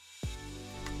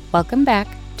Welcome back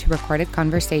to Recorded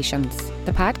Conversations,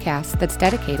 the podcast that's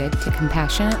dedicated to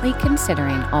compassionately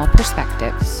considering all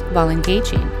perspectives while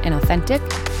engaging in authentic,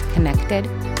 connected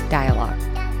dialogue.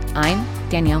 I'm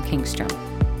Danielle Kingstrom.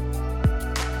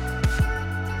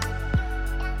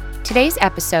 Today's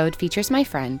episode features my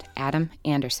friend, Adam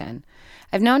Anderson.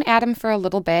 I've known Adam for a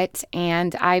little bit,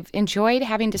 and I've enjoyed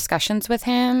having discussions with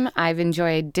him. I've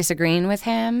enjoyed disagreeing with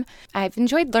him. I've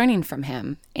enjoyed learning from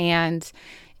him. And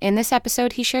in this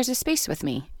episode, he shares a space with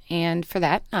me, and for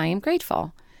that, I am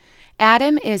grateful.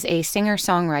 Adam is a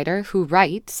singer-songwriter who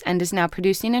writes and is now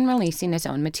producing and releasing his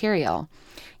own material.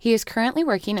 He is currently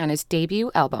working on his debut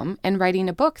album and writing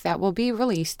a book that will be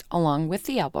released along with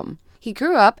the album. He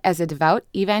grew up as a devout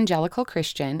evangelical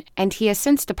Christian, and he has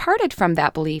since departed from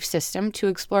that belief system to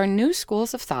explore new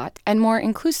schools of thought and more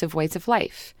inclusive ways of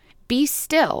life. Be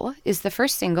Still is the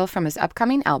first single from his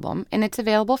upcoming album, and it's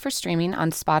available for streaming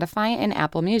on Spotify and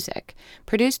Apple Music,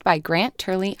 produced by Grant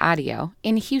Turley Audio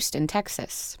in Houston,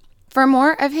 Texas. For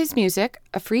more of his music,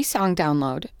 a free song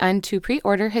download, and to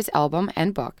pre-order his album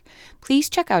and book, please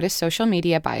check out his social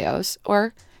media bios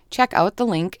or check out the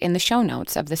link in the show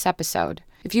notes of this episode.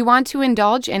 If you want to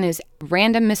indulge in his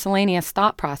random miscellaneous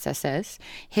thought processes,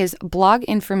 his blog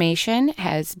information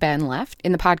has been left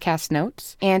in the podcast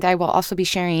notes, and I will also be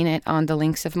sharing it on the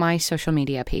links of my social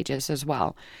media pages as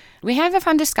well. We have a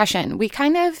fun discussion. We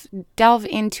kind of delve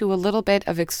into a little bit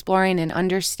of exploring and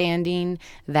understanding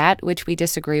that which we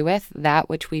disagree with, that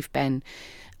which we've been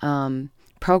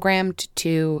programmed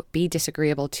to be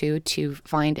disagreeable to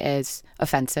find as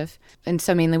offensive. And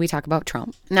so mainly we talk about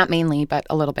Trump. Not mainly, but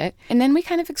a little bit. And then we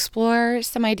kind of explore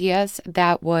some ideas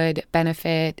that would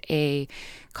benefit a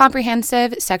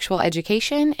comprehensive sexual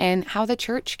education and how the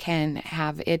church can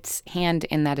have its hand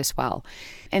in that as well.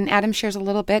 And Adam shares a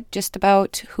little bit just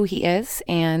about who he is,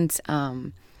 and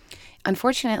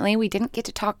unfortunately, we didn't get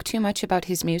to talk too much about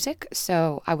his music,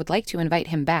 so I would like to invite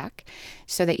him back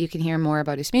so that you can hear more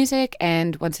about his music,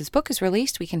 and once his book is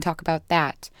released, we can talk about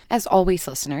that. As always,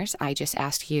 listeners, I just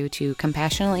ask you to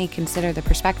compassionately consider the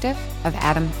perspective of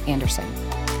Adam Anderson.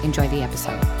 Enjoy the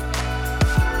episode.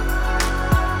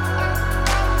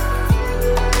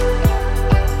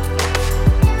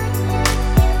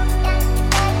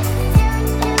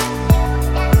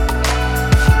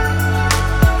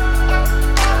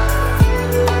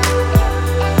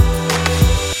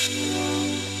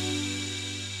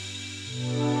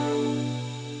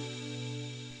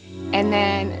 And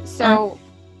then, so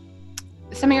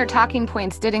some of your talking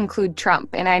points did include Trump,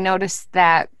 and I noticed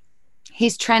that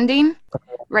he's trending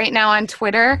right now on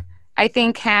Twitter. I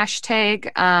think hashtag,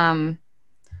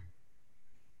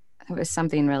 it was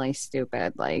something really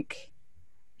stupid, like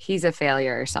he's a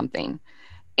failure or something.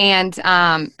 And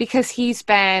because he's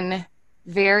been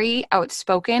very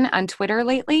outspoken on Twitter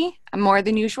lately, more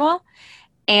than usual.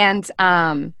 And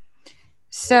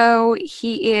so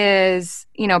he is,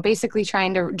 basically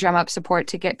trying to drum up support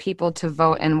to get people to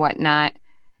vote and whatnot.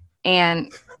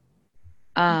 And,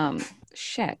 Trump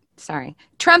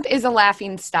is a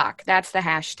laughing stock. That's the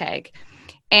hashtag.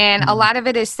 And a lot of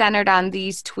it is centered on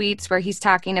these tweets where he's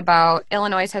talking about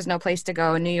Illinois has no place to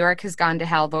go. New York has gone to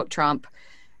hell, vote Trump.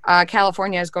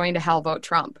 California is going to hell, vote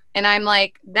Trump. And I'm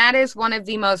like, that is one of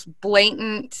the most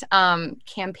blatant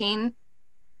campaign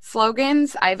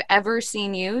slogans I've ever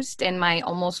seen used in my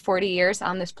almost 40 years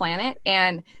on this planet.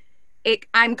 And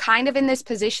I'm kind of in this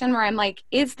position where I'm like,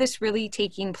 is this really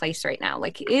taking place right now?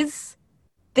 Like, is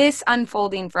this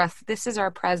unfolding for us? This is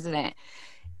our president.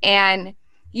 And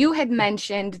you had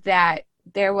mentioned that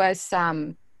there was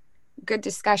some good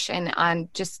discussion on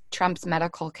just Trump's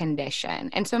medical condition.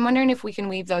 And so I'm wondering if we can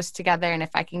weave those together and if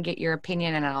I can get your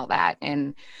opinion and all that,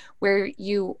 and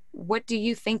what do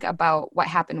you think about what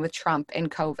happened with Trump and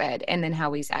COVID and then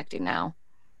how he's acting now?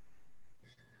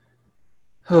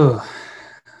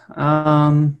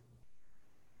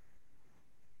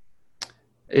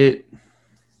 It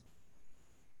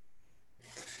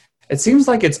seems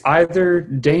like it's either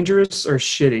dangerous or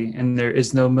shitty, and there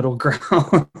is no middle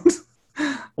ground.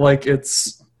 Like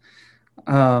it's,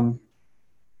 I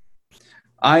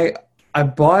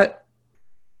bought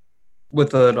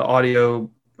with an audio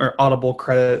or Audible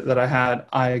credit that I had.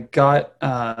 I got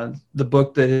the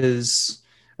book that I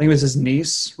think it was his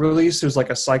niece released. It was like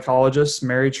a psychologist,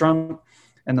 Mary Trump.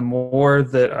 And the more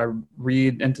that I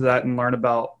read into that and learn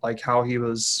about like how he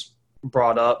was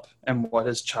brought up and what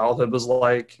his childhood was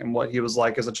like and what he was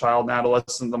like as a child and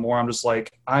adolescent, the more I'm just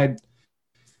like, I'm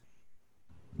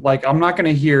not going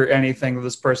to hear anything that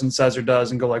this person says or does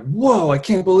and go like, whoa, I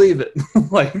can't believe it.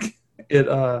 Like it,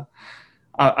 I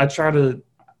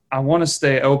want to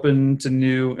stay open to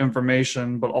new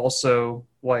information, but also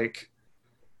like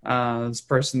This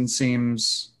person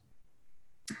seems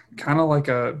kind of like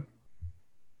uh,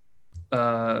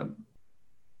 a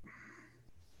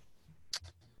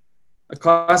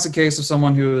classic case of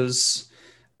someone who is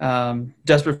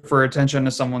desperate for attention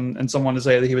to someone, and someone to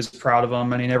say that he was proud of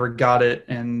him, and he never got it,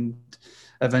 and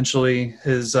eventually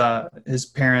his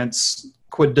parents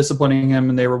quit disciplining him,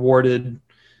 and they rewarded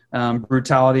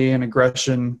brutality and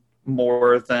aggression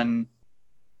more than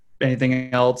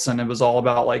anything else, and it was all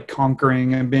about like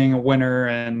conquering and being a winner,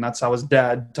 and that's how his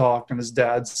dad talked, and his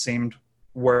dad seemed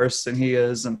worse than he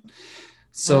is. And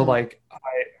so like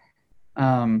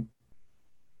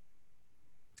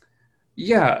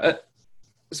yeah,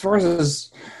 as far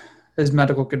as his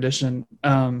medical condition,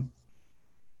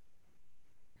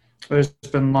 there's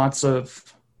been lots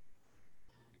of,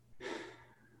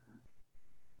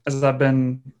 as I've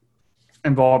been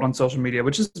involved on social media,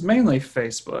 which is mainly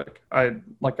Facebook. I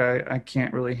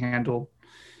can't really handle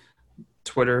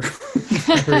Twitter.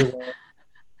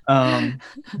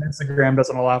 Instagram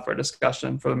doesn't allow for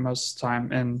discussion for the most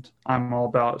time, and I'm all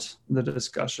about the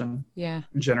discussion. Yeah.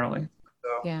 Generally. So,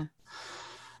 yeah.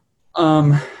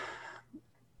 As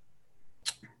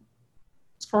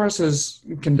far as his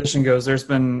condition goes, there's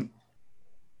been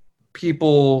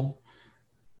people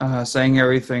saying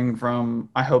everything from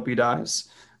 "I hope he dies"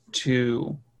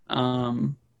 to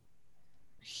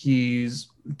he's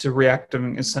to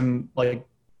reacting as him like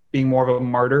being more of a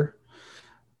martyr,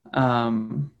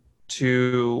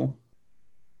 to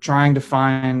trying to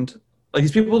find like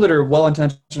these people that are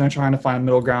well-intentioned are trying to find a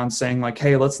middle ground, saying like,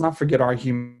 hey, let's not forget our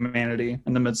humanity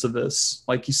in the midst of this.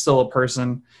 Like, he's still a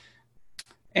person.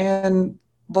 And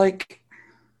like,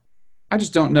 I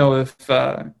just don't know if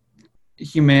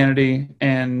humanity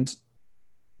and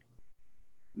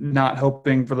not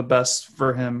hoping for the best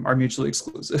for him are mutually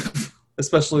exclusive,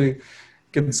 especially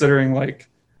considering like,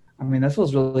 I mean, that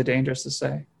feels really dangerous to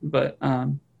say, but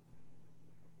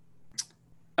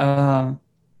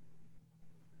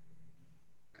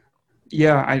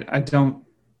yeah, I don't.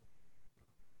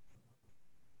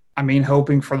 I mean,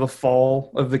 hoping for the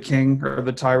fall of the king or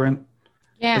the tyrant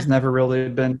has never really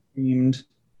been deemed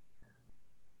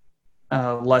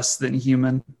less than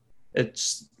human. It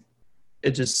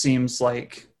just seems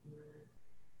like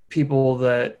people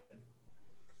that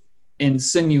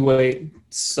insinuate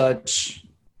such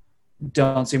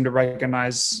don't seem to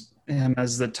recognize him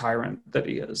as the tyrant that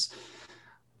he is.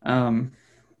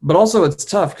 But also, it's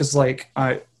tough because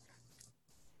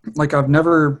I've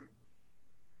never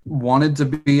wanted to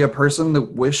be a person that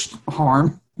wished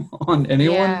harm on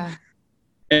anyone. Yeah.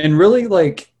 And really,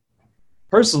 like,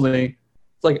 personally,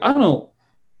 like, I don't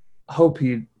hope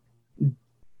he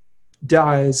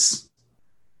dies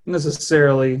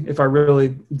necessarily. If I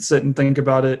really sit and think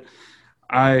about it,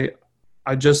 I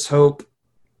just hope,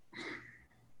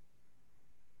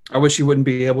 I wish he wouldn't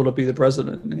be able to be the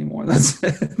president anymore. That's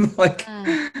it. Like,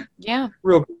 yeah.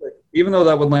 Real quick. Even though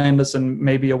that would land us in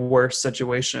maybe a worse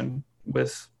situation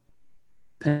with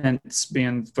Pence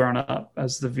being thrown up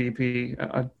as the VP.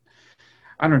 I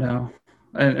don't know.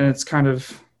 And it's kind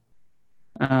of,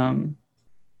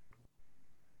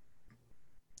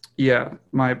 yeah,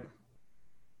 my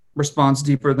response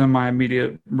deeper than my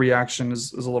immediate reaction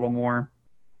is a little more.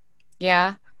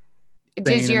 Yeah.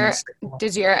 Does your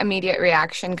immediate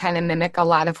reaction kind of mimic a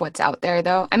lot of what's out there,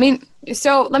 though? I mean,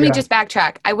 so let me just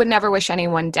backtrack. I would never wish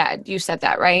anyone dead. You said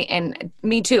that, right? And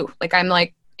me too. Like, I'm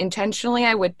like, intentionally,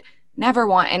 I would never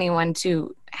want anyone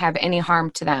to have any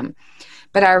harm to them.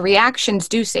 But our reactions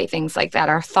do say things like that,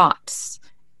 our thoughts.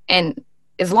 And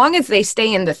as long as they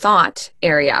stay in the thought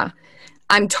area,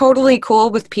 I'm totally cool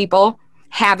with people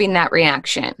having that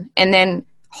reaction. And then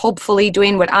hopefully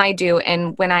doing what I do.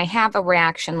 And when I have a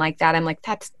reaction like that, I'm like,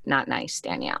 that's not nice,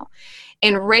 Danielle.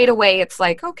 And right away, it's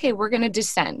like, okay, we're going to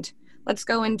descend. Let's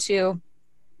go into,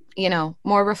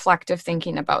 more reflective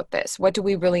thinking about this. What do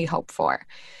we really hope for?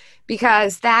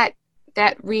 Because that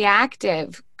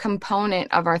reactive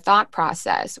component of our thought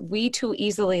process, we too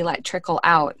easily let trickle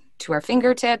out to our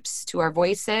fingertips, to our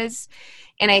voices.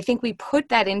 And I think we put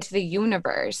that into the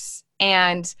universe.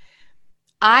 And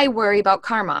I worry about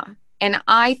karma. And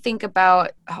I think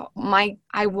about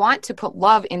I want to put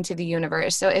love into the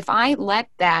universe. So if I let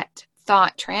that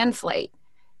thought translate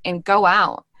and go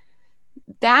out,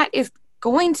 that is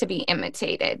going to be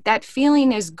imitated. That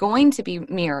feeling is going to be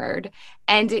mirrored,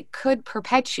 and it could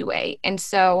perpetuate. And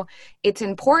so it's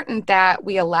important that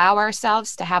we allow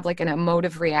ourselves to have like an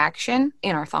emotive reaction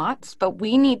in our thoughts, but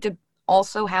we need to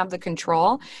also have the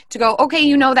control to go,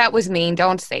 okay, that was mean.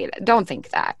 Don't say that. Don't think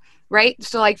that. Right?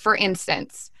 So like, for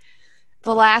instance,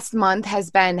 the last month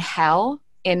has been hell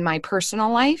in my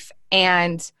personal life.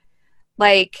 And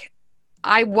like,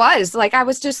 I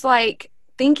was just like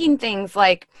thinking things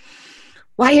like,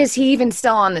 why is he even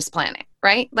still on this planet?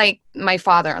 Right? Like my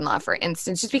father-in-law, for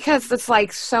instance, just because it's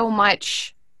like so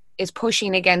much is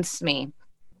pushing against me.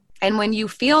 And when you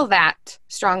feel that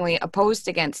strongly opposed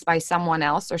against by someone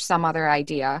else or some other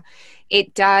idea,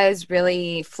 it does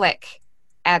really flick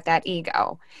at that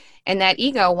ego. And that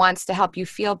ego wants to help you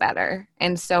feel better.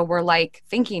 And so we're like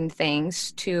thinking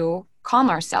things to calm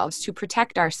ourselves, to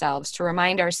protect ourselves, to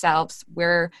remind ourselves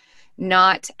we're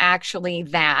not actually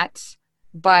that,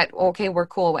 but okay, we're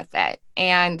cool with it.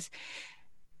 And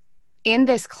in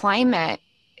this climate,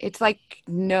 it's like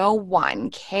no one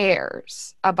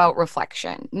cares about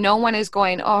reflection. No one is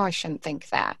going, oh, I shouldn't think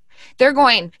that. They're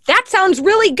going, that sounds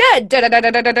really good. Da, da, da,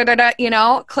 da, da, da,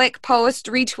 da, click, post,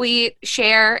 retweet,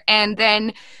 share. And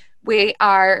then we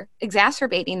are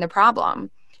exacerbating the problem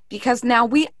because now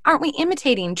aren't we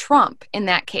imitating Trump in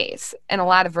that case in a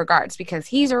lot of regards because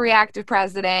he's a reactive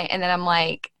president. And then I'm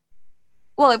like,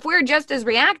 well, if we're just as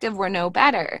reactive, we're no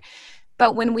better.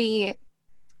 But when we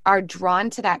are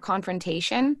drawn to that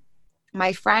confrontation,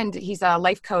 my friend, he's a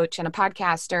life coach and a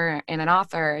podcaster and an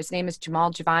author. His name is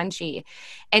Jamal Javanji.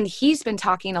 And he's been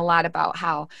talking a lot about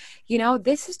how,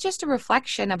 this is just a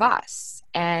reflection of us.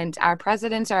 And our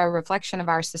presidents are a reflection of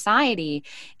our society.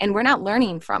 And we're not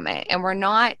learning from it. And we're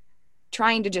not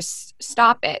trying to just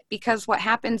stop it. Because what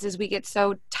happens is we get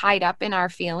so tied up in our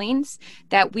feelings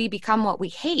that we become what we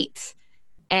hate.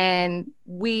 And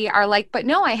we are like, but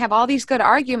no, I have all these good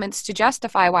arguments to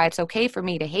justify why it's okay for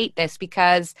me to hate this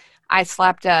because I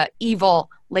slapped a evil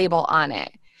label on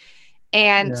it.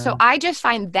 And so I just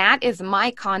find that is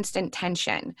my constant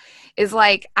tension is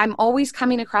like, I'm always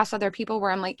coming across other people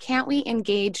where I'm like, can't we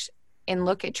engage and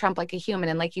look at Trump like a human?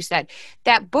 And like you said,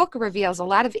 that book reveals a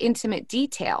lot of intimate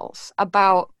details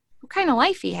about what kind of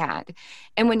life he had.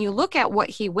 And when you look at what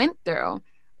he went through,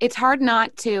 it's hard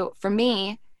not to, for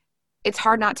me, it's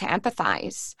hard not to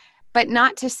empathize, but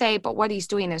not to say, but what he's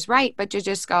doing is right, but to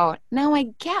just go, no, I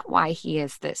get why he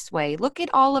is this way. Look at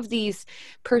all of these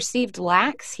perceived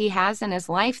lacks he has in his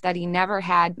life that he never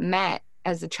had met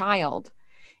as a child.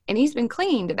 And he's been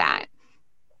clinging to that.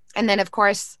 And then, of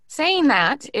course, saying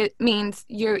that, it means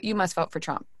you must vote for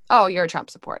Trump. Oh, you're a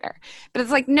Trump supporter. But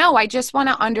it's like, no, I just want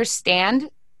to understand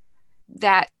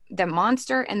that the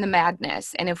monster and the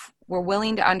madness. And if we're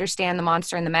willing to understand the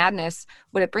monster and the madness,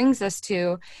 what it brings us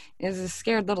to is a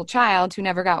scared little child who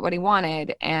never got what he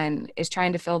wanted and is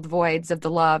trying to fill the voids of the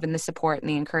love and the support and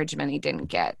the encouragement he didn't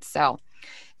get. So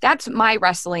that's my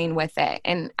wrestling with it.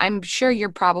 And I'm sure you're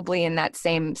probably in that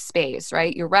same space,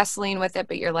 right? You're wrestling with it,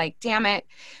 but you're like, damn it,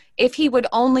 if he would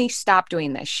only stop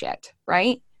doing this shit,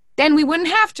 right? Then we wouldn't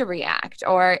have to react.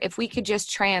 Or if we could just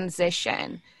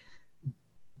transition.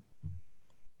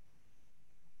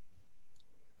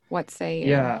 What say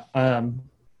you? Yeah,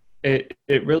 it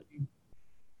really.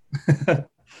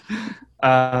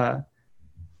 I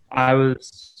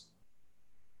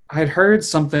had heard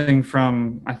something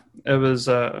from it was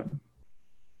one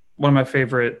of my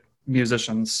favorite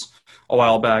musicians a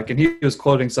while back, and he was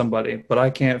quoting somebody, but I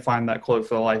can't find that quote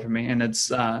for the life of me. And it's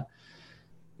the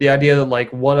idea that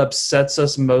like what upsets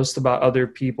us most about other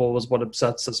people was what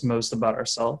upsets us most about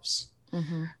ourselves.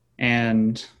 Mm-hmm.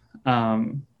 And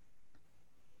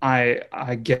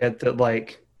I get that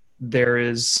like there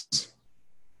is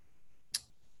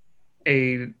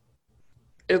at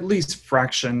least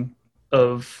fraction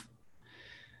of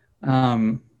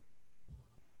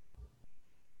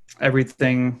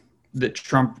everything that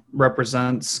Trump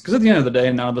represents, because at the end of the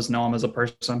day, none of us know him as a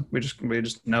person. We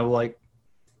just know like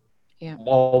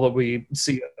all that we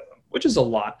see, which is a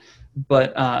lot.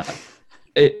 But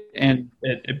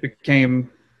it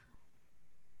became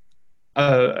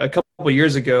a couple of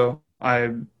years ago.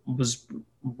 I was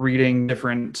reading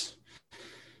different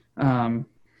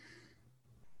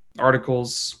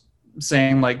articles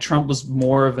saying like Trump was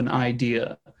more of an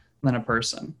idea than a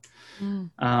person.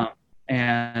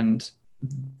 And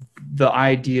the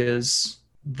ideas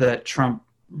that Trump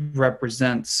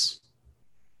represents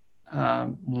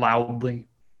loudly,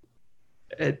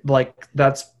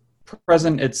 that's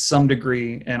present at some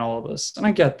degree in all of us. And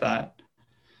I get that.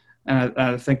 And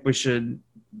I think we should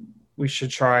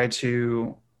try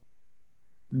to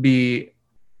be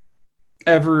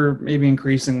ever maybe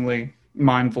increasingly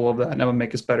mindful of that, and that would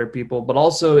make us better people. But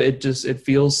also it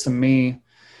feels to me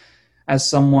as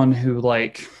someone who's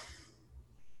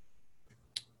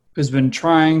been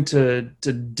trying to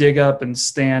dig up and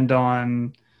stand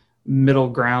on middle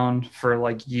ground for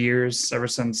like years, ever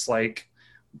since like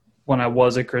when I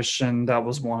was a Christian. That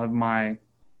was one of my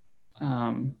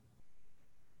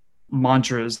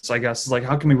mantras, I guess, is like,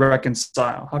 how can we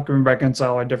reconcile? How can we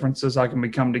reconcile our differences? How can we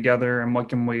come together? And what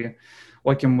can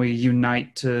we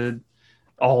unite to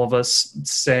all of us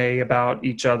say about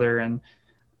each other? And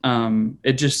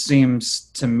it just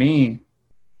seems to me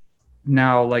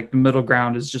now like the middle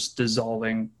ground is just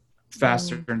dissolving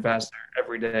faster and faster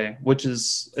every day, which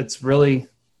is, it's really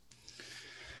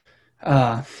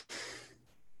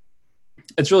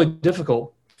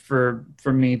difficult for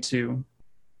me to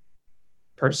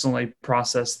personally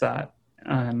process that.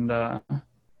 And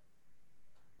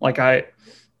like I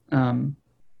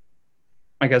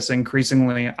guess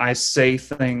increasingly I say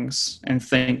things and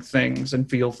think things and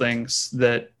feel things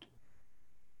that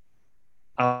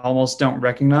I almost don't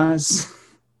recognize.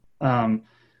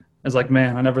 It's like,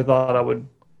 man, I never thought I would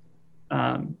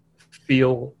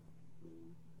feel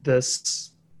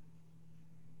this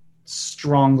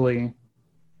strongly,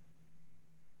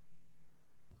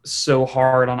 so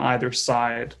hard on either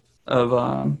side of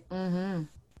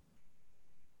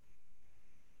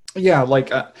yeah,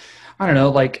 like I don't know,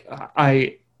 like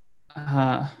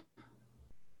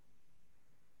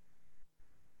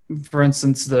for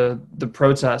instance, the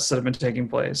protests that have been taking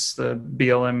place, the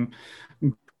BLM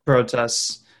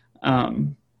protests,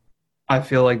 I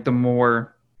feel like the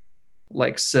more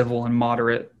like civil and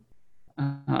moderate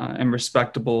and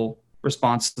respectable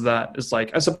response to that is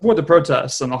like, I support the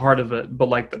protests and the heart of it, but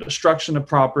like the destruction of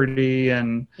property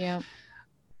and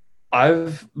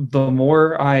the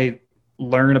more I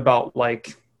learn about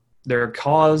like their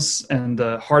cause and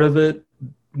the heart of it,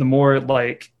 the more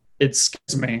like it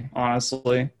scares me,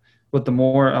 honestly. But the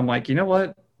more I'm like, you know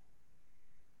what?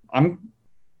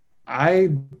 I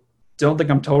don't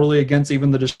think I'm totally against even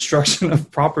the destruction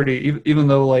of property, even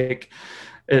though like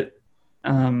it,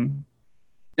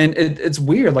 and it's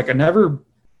weird. Like I never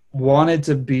wanted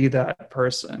to be that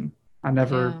person. I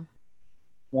never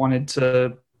wanted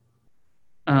to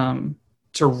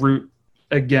root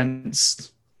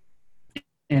against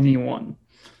anyone.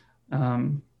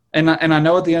 And I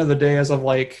know at the end of the day, as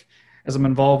I'm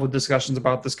involved with discussions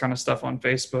about this kind of stuff on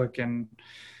Facebook and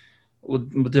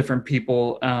with different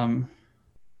people,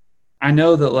 I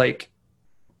know that like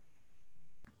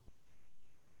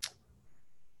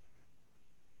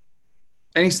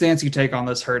any stance you take on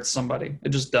this hurts somebody. It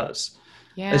just does.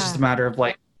 Yeah. It's just a matter of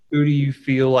like, who do you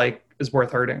feel like is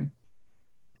worth hurting?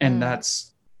 And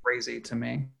that's crazy to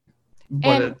me.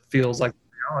 But it feels like the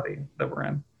reality that we're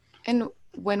in. And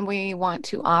when we want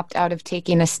to opt out of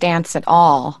taking a stance at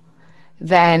all,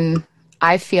 then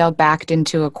I feel backed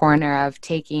into a corner of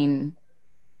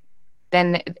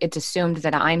then it's assumed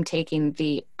that I'm taking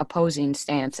the opposing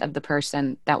stance of the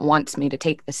person that wants me to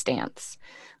take the stance.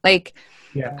 Like,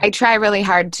 I try really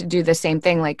hard to do the same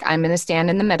thing. Like, I'm going to stand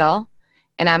in the middle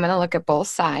and I'm going to look at both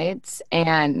sides.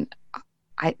 And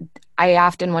I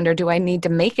often wonder, do I need to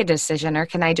make a decision or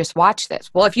can I just watch this?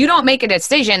 Well, if you don't make a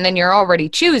decision, then you're already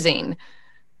choosing.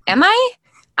 Am I?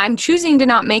 I'm choosing to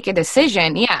not make a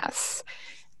decision, yes.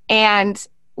 And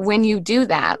when you do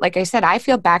that, like I said, I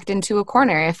feel backed into a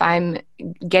corner if I'm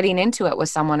getting into it with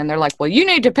someone and they're like, well, you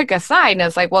need to pick a side. And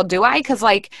it's like, well, do I? Because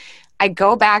like I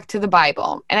go back to the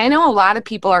Bible. And I know a lot of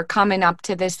people are coming up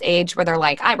to this age where they're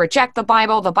like, I reject the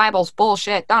Bible's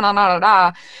bullshit, da, da, da, da,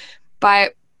 da.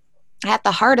 But at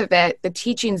the heart of it, the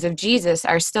teachings of Jesus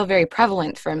are still very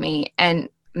prevalent for me and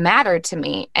matter to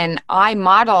me. And I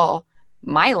model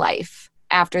my life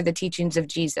after the teachings of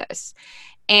Jesus.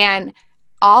 And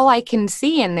all I can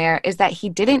see in there is that he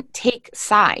didn't take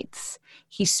sides.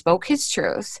 He spoke his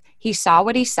truth. He saw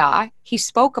what he saw. He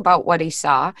spoke about what he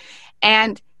saw.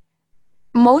 And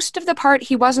most of the part,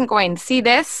 he wasn't going, see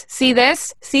this, see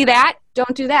that,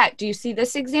 don't do that. Do you see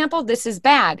this example? This is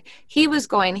bad. He was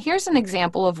going, here's an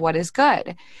example of what is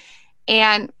good.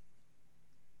 And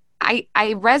I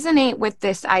resonate with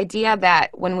this idea that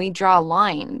when we draw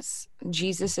lines,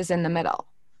 Jesus is in the middle,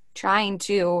 trying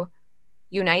to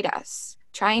unite us,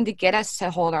 trying to get us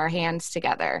to hold our hands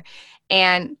together.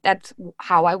 And that's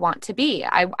how I want to be.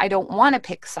 I don't want to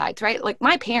pick sides, right? Like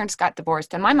my parents got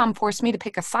divorced and my mom forced me to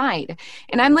pick a side.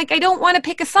 And I'm like, I don't want to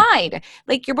pick a side.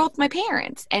 Like, you're both my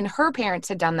parents. And her parents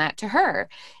had done that to her.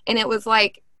 And it was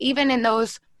like, even in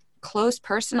those close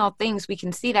personal things, we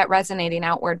can see that resonating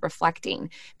outward,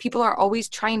 reflecting. People are always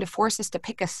trying to force us to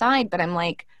pick a side. But I'm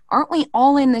like, aren't we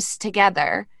all in this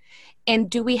together? And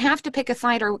do we have to pick a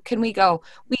side, or can we go,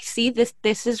 we see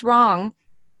this is wrong.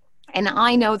 And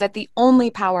I know that the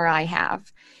only power I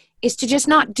have is to just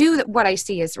not do what I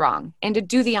see is wrong and to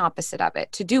do the opposite of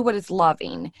it, to do what is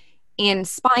loving in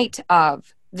spite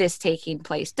of this taking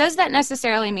place. Does that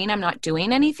necessarily mean I'm not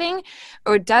doing anything?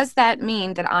 Or does that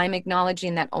mean that I'm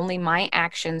acknowledging that only my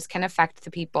actions can affect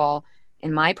the people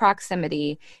in my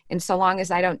proximity. And so long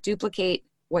as I don't duplicate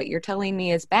what you're telling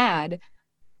me is bad,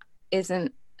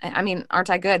 aren't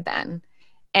I good then?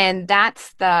 And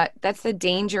that's the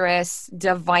dangerous,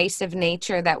 divisive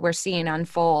nature that we're seeing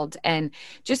unfold, and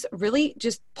just really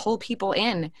just pull people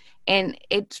in, and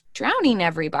it's drowning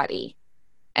everybody.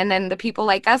 And then the people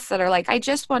like us that are like, I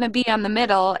just want to be on the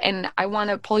middle and I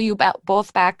want to pull you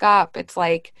both back up. It's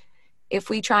like, if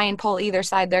we try and pull either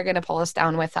side, they're going to pull us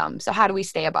down with them. So how do we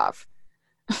stay above?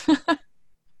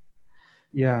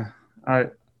 Yeah. I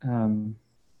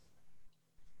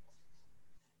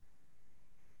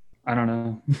don't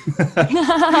know.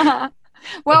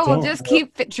 Well, we'll just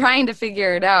keep trying to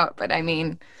figure it out. But I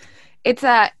mean, it's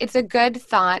a good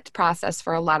thought process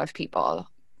for a lot of people.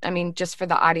 I mean, just for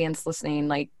the audience listening,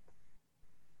 like,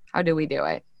 how do we do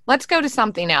it? Let's go to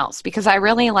something else, because I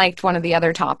really liked one of the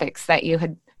other topics that you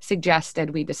had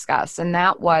suggested we discuss, and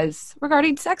that was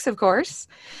regarding sex, of course.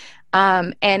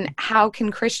 And how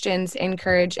can Christians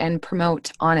encourage and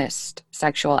promote honest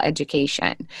sexual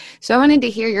education? So I wanted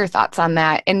to hear your thoughts on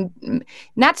that. And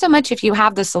not so much if you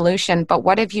have the solution, but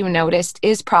what have you noticed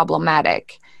is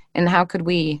problematic? And how could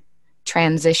we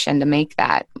transition to make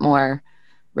that more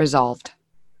resolved?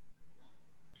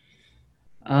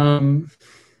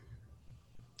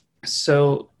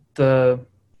 So I'd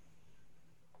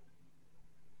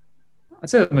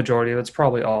say the majority of it's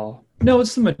probably all. No,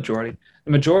 it's the majority.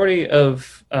 The majority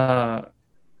of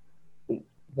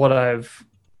what I've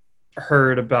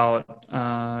heard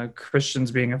about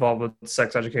Christians being involved with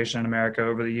sex education in America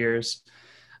over the years.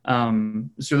 So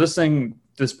listening to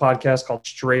this podcast called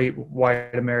Straight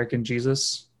White American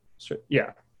Jesus. Straight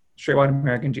White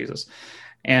American Jesus.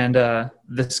 And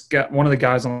this guy, one of the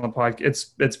guys on the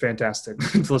podcast, it's fantastic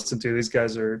to listen to. These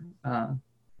guys are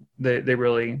they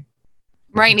really.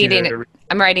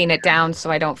 I'm writing it down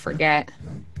so I don't forget.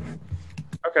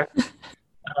 Okay.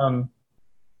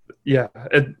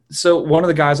 So one of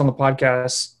the guys on the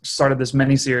podcast started this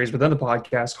mini series within the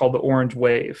podcast called The Orange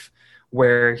Wave,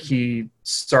 where he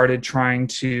started trying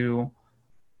to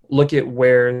look at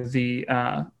where the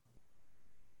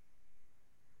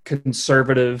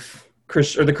conservative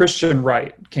Christian or the Christian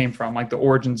right came from, like the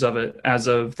origins of it as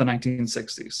of the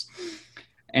 1960s.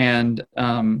 And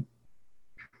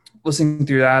listening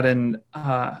through that, and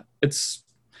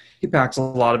he packs a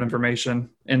lot of information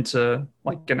into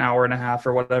like an hour and a half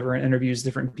or whatever, and interviews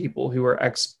different people who are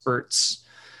experts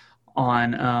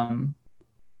on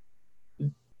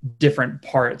different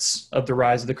parts of the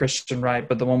rise of the Christian right.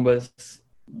 But the one with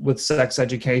sex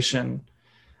education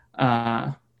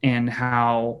and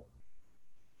how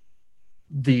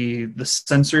the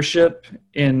censorship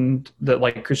in that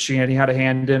like Christianity had a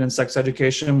hand in sex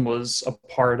education was a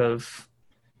part of,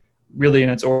 really in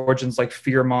its origins, like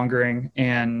fear mongering.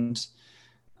 And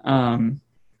I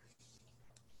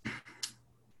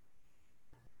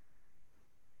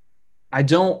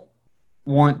don't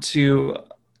want to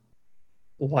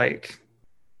like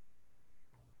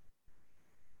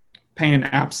paint an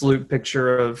absolute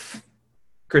picture of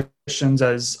Christians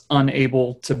as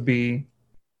unable to be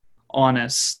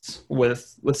honest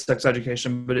with sex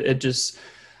education, but it just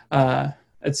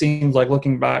it seems like,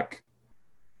 looking back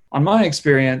on my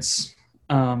experience,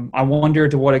 I wonder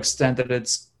to what extent that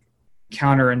it's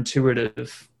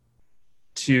counterintuitive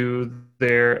to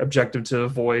their objective to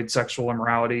avoid sexual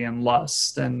immorality and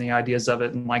lust and the ideas of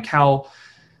it, and like how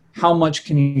much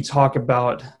can you talk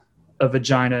about a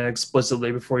vagina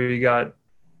explicitly before you got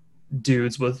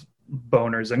dudes with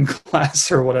boners in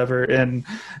class or whatever, and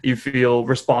you feel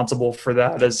responsible for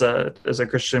that as a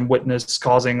Christian witness,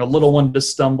 causing a little one to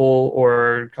stumble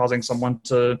or causing someone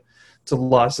to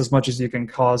lust as much as you can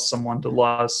cause someone to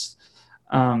lust.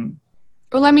 Well,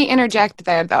 let me interject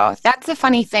there, though. That's a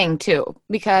funny thing, too,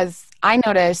 because I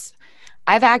notice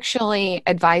I've actually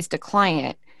advised a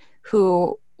client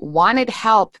who wanted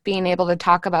help being able to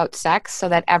talk about sex so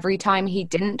that every time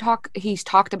he's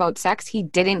talked about sex, he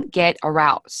didn't get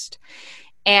aroused.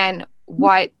 And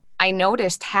what I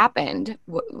noticed happened,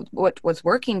 what was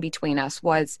working between us,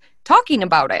 was talking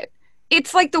about it.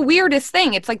 It's like the weirdest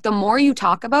thing. It's like the more you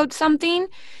talk about something,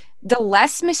 the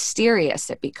less mysterious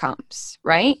it becomes,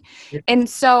 right? Yeah. And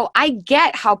so I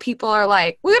get how people are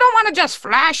like, we don't want to just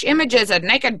flash images of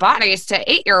naked bodies to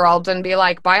 8-year-olds and be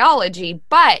like biology.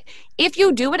 But if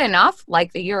you do it enough,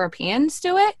 like the Europeans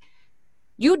do it,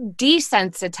 you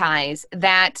desensitize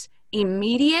that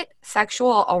immediate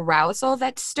sexual arousal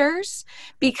that stirs,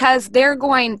 because they're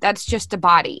going, that's just a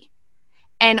body.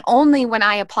 And only when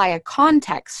I apply a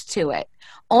context to it,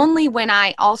 only when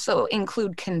I also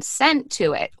include consent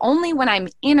to it, only when I'm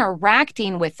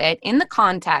interacting with it in the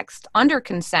context under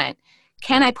consent,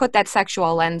 can I put that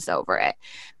sexual lens over it?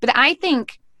 But I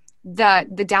think the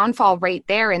downfall right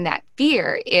there in that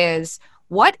fear is,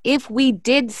 what if we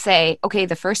did say, okay,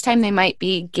 the first time they might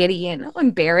be giddy and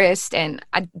embarrassed and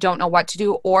I don't know what to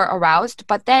do or aroused,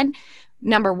 but then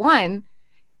number one,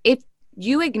 if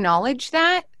you acknowledge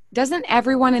that, doesn't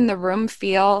everyone in the room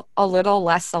feel a little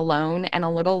less alone and a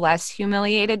little less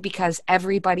humiliated because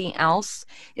everybody else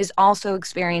is also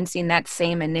experiencing that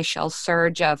same initial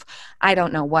surge of, I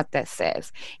don't know what this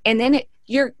is. And then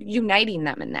you're uniting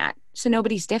them in that. So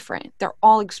nobody's different. They're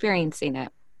all experiencing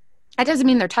it. That doesn't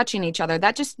mean they're touching each other.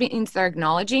 That just means they're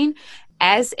acknowledging,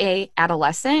 as a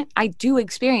adolescent, I do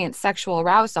experience sexual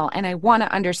arousal and I want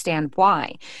to understand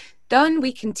why. Then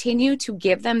we continue to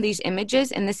give them these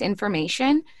images and this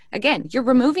information. Again, you're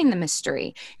removing the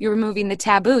mystery. You're removing the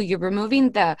taboo. You're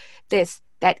removing that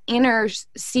inner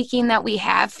seeking that we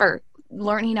have for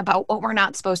learning about what we're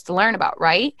not supposed to learn about,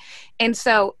 right? And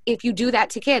so if you do that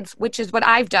to kids, which is what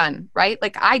I've done, right?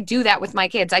 Like I do that with my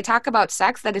kids. I talk about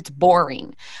sex, that it's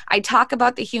boring. I talk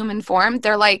about the human form.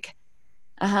 They're like,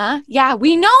 yeah,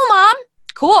 we know, Mom.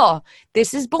 Cool.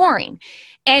 This is boring.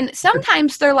 And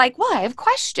sometimes they're like, well, I have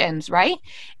questions, right?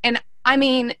 And I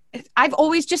mean, I've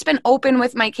always just been open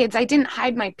with my kids. I didn't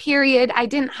hide my period. I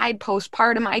didn't hide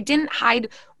postpartum. I didn't hide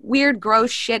weird, gross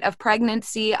shit of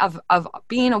pregnancy, of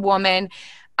being a woman.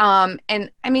 And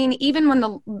I mean, even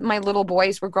when my little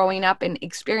boys were growing up and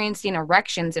experiencing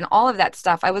erections and all of that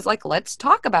stuff, I was like, let's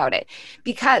talk about it,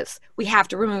 because we have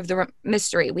to remove the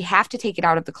mystery. We have to take it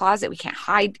out of the closet. We can't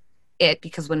hide it,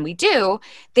 because when we do,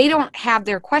 they don't have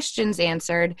their questions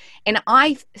answered. And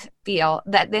I feel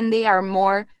that then they are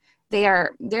more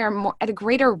at a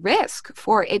greater risk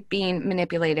for it being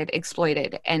manipulated,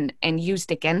 exploited, and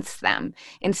used against them,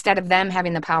 instead of them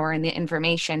having the power and the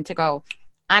information to go,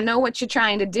 I know what you're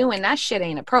trying to do and that shit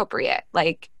ain't appropriate.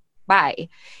 Like, bye.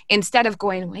 Instead of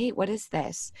going, wait, what is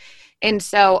this? And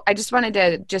so I just wanted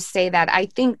to just say that I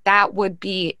think that would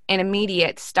be an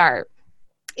immediate start,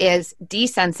 is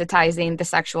desensitizing the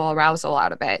sexual arousal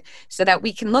out of it, so that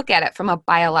we can look at it from a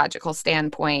biological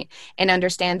standpoint and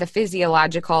understand the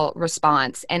physiological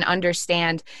response and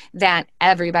understand that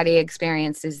everybody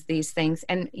experiences these things.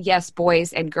 And yes,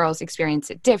 boys and girls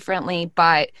experience it differently,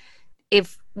 but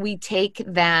if we take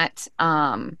that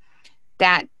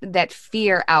that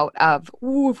fear out of,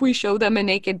 if we show them a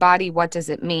naked body, what does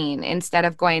it mean? Instead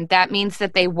of going, that means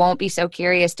that they won't be so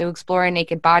curious to explore a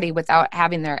naked body without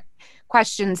having their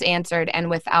questions answered and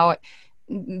without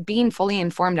being fully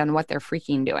informed on what they're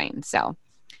freaking doing. So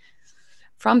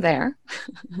from there,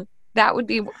 that would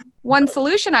be one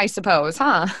solution, I suppose,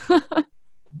 huh?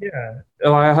 Yeah,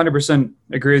 oh, I 100%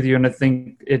 agree with you. And I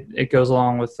think it goes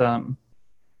along with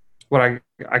what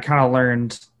I kind of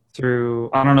learned through,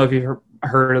 I don't know if you've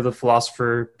heard of the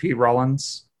philosopher Pete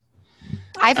Rollins.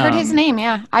 I've heard his name.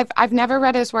 Yeah. I've never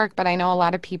read his work, but I know a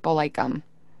lot of people like him.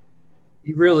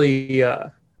 He really,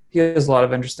 he has a lot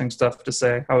of interesting stuff to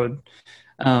say. I would,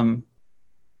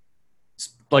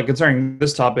 like, concerning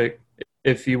this topic,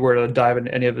 if you were to dive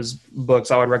into any of his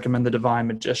books, I would recommend The Divine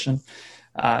Magician.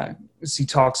 He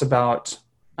talks about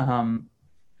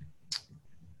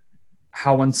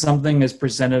how when something is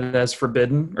presented as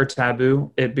forbidden or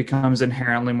taboo, it becomes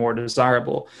inherently more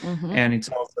desirable. Mm-hmm. And he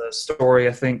tells a story,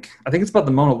 I think it's about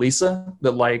the Mona Lisa,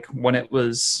 that like when it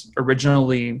was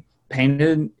originally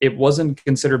painted, it wasn't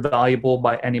considered valuable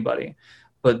by anybody.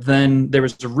 But then there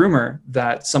was a rumor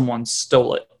that someone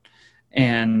stole it,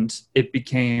 and it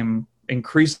became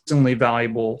increasingly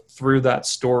valuable through that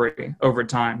story over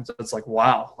time. So it's like,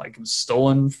 wow, like it was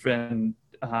stolen, and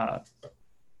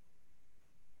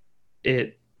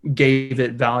it gave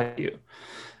it value.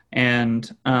 And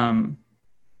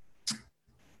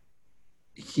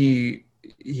he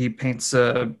paints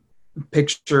a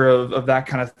picture of that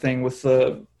kind of thing with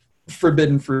the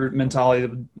forbidden fruit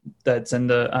mentality that's in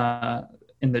the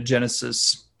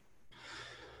Genesis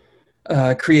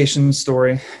creation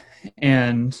story,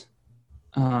 and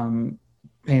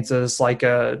paints as like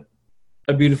a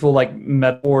beautiful like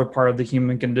metaphor, part of the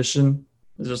human condition.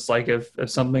 It's just like if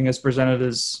something is presented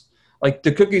as like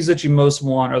the cookies that you most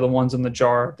want are the ones in the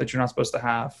jar that you're not supposed to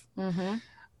have. Mm-hmm.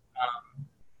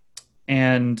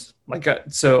 And like,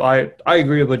 so I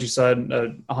agree with what you said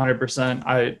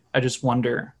 100%. I just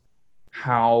wonder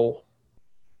how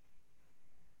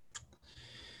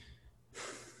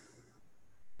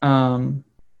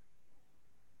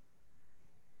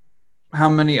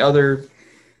many other,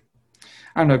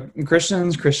 I don't know,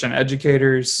 Christian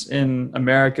educators in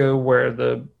America, where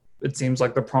it seems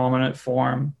like the prominent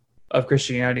form of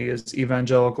Christianity is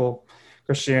evangelical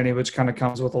Christianity, which kind of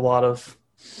comes with a lot of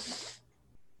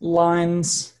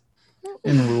lines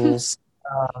and rules.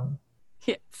 Um,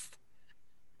 Yes.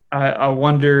 I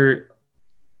wonder,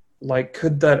 like,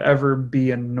 could that ever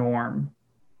be a norm?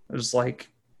 It's like,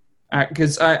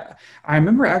 because I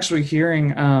remember actually hearing,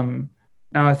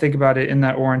 now I think about it, in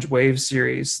that Orange Wave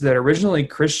series, that originally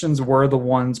Christians were the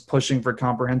ones pushing for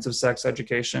comprehensive sex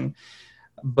education,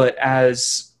 but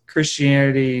as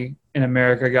Christianity in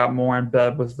America got more in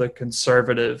bed with the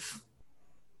conservative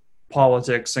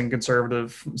politics and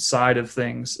conservative side of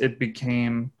things, it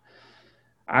became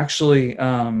actually,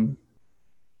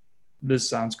 this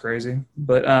sounds crazy,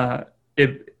 but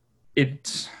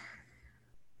it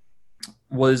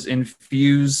was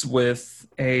infused with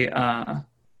a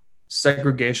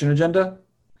segregation agenda,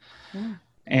 Mm.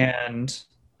 and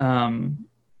um,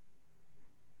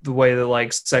 the way that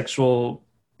like sexual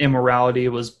immorality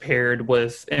was paired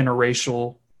with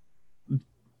interracial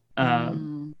uh,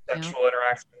 Yeah. sexual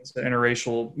interactions,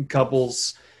 interracial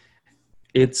couples.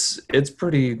 It's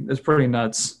pretty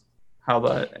nuts how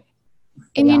that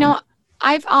And formed.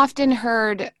 I've often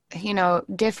heard,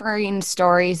 differing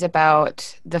stories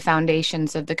about the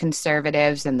foundations of the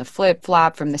conservatives and the flip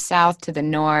flop from the South to the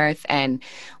North and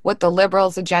what the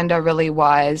liberals' agenda really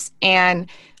was. And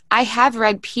I have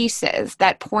read pieces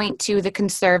that point to the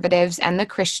conservatives and the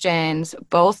Christians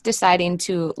both deciding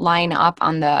to line up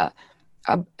on the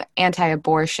anti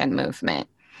abortion movement.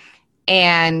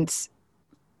 And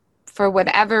for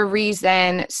whatever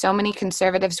reason, so many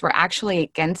conservatives were actually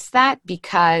against that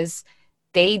because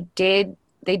they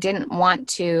didn't want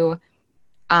to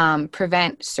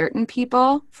prevent certain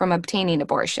people from obtaining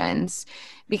abortions.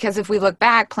 Because if we look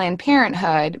back, Planned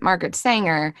Parenthood, Margaret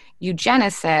Sanger,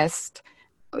 eugenicist,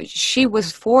 she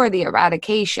was for the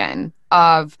eradication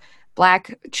of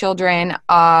Black children,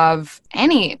 of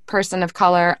any person of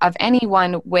color, of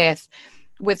anyone with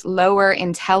lower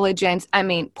intelligence. I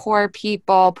mean, poor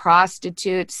people,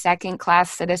 prostitutes, second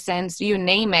class citizens, you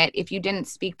name it. If you didn't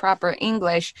speak proper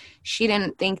English, she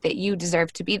didn't think that you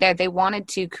deserved to be there. They wanted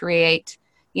to create,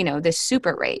 this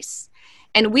super race.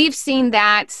 And we've seen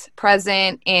that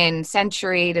present in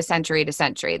century to century to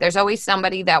century. There's always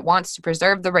somebody that wants to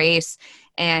preserve the race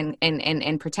and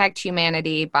protect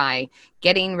humanity by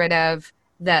getting rid of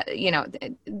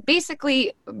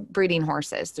basically breeding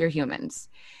horses through humans.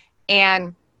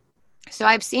 And so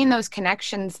I've seen those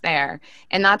connections there.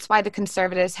 And that's why the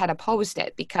conservatives had opposed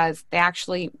it, because they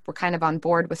actually were kind of on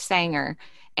board with Sanger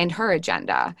and her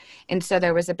agenda. And so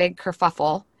there was a big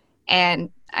kerfuffle. And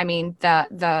I mean,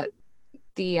 the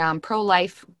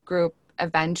pro-life group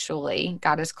eventually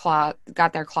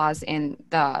got their claws in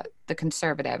the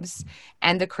conservatives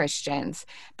and the Christians.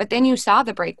 But then you saw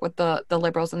the break with the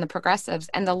liberals and the progressives,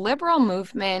 and the liberal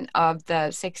movement of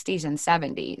the 60s and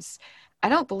 70s. I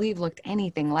don't believe looked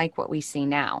anything like what we see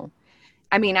now.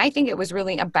 I mean, I think it was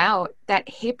really about that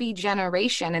hippie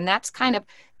generation, and that's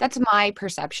my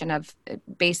perception of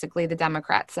basically the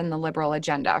Democrats and the liberal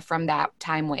agenda from that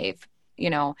time wave.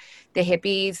 The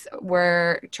hippies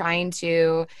were trying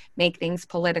to make things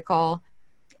political,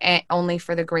 only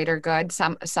for the greater good.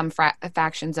 Some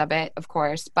factions of it, of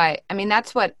course, but I mean,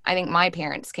 that's what I think my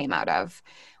parents came out of,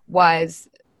 was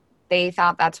they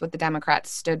thought that's what the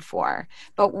Democrats stood for.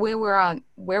 But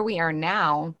where we are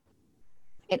now,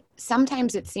 it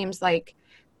sometimes it seems like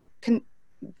con-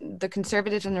 the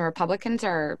conservatives and the Republicans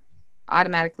are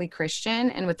automatically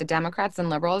Christian, and with the Democrats and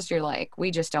liberals, you're like,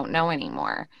 we just don't know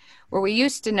anymore. Where we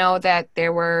used to know that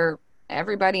there were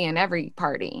everybody in every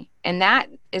party, and that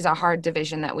is a hard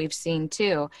division that we've seen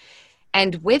too.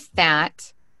 And with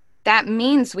that, that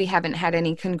means we haven't had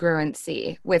any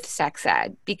congruency with sex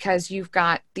ed, because you've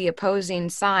got the opposing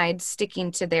side sticking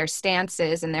to their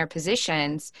stances and their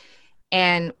positions,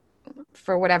 and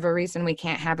for whatever reason, we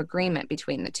can't have agreement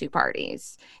between the two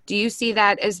parties. Do you see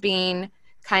that as being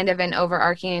kind of an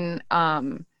overarching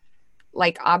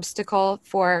like obstacle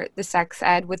for the sex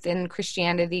ed within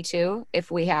Christianity too? If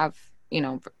we have,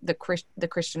 the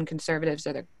Christian conservatives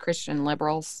or the Christian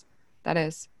liberals, that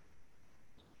is.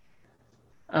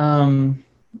 Um,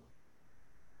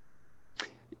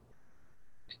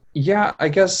 yeah, I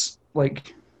guess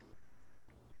like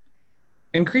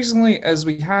increasingly as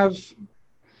we have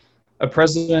a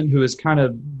president who has kind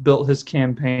of built his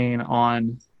campaign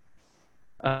on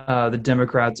the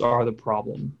Democrats are the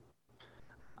problem.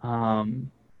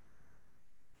 Um,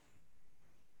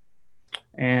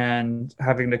 and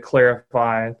having to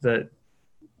clarify that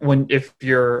if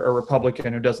you're a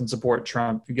Republican who doesn't support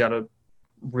Trump, you got to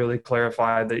really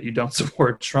clarify that you don't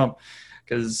support Trump,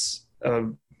 because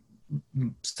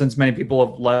since many people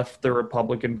have left the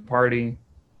Republican Party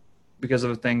because of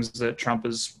the things that Trump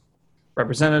has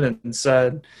represented and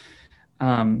said,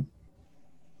 um,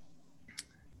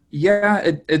 Yeah,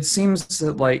 it seems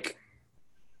that like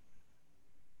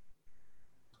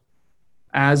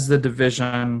as the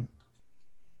division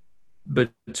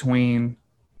between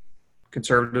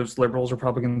conservatives, liberals,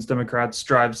 Republicans, Democrats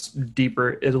drives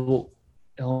deeper, it'll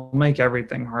make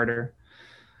everything harder.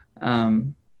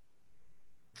 Um,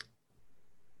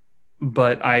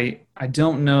 but I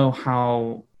don't know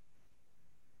how.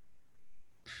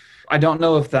 I don't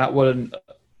know if that would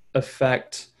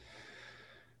affect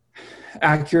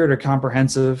accurate or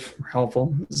comprehensive or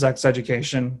helpful sex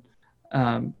education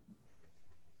um,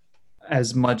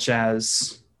 as much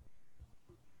as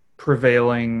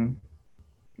prevailing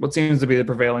what seems to be the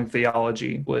prevailing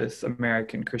theology with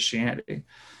American Christianity.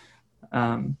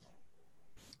 Um,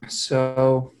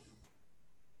 so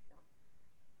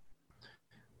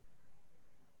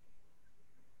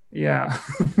yeah,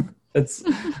 it's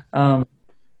um,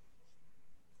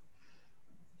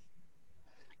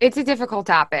 It's a difficult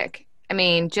topic. I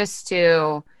mean, just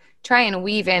to try and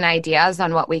weave in ideas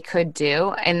on what we could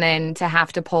do, and then to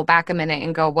have to pull back a minute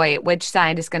and go, wait, which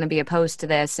side is going to be opposed to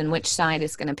this and which side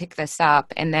is going to pick this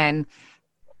up? And then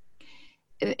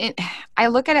I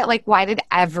look at it like, why did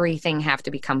everything have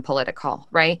to become political,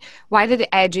 right? Why did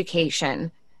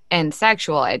education and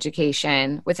sexual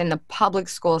education within the public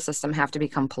school system have to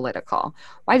become political?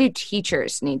 Why do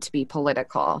teachers need to be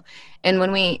political? And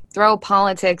when we throw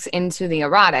politics into the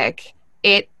erotic,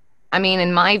 I mean,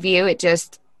 in my view, it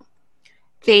just,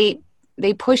 they,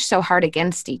 they push so hard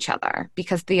against each other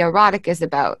because the erotic is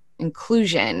about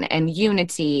inclusion and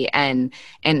unity and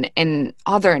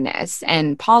otherness,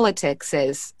 and politics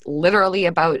is literally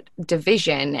about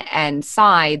division and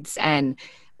sides, and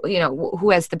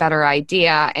who has the better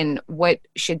idea and what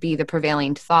should be the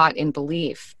prevailing thought and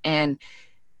belief. And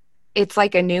it's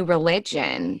like a new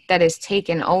religion that is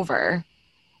taken over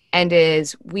and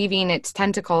is weaving its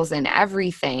tentacles in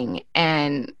everything.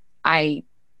 And I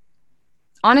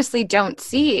honestly don't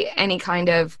see any kind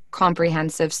of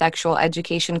comprehensive sexual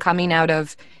education coming out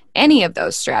of any of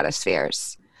those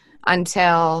stratospheres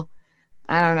until,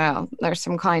 I don't know, there's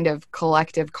some kind of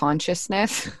collective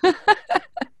consciousness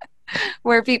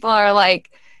where people are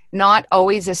like not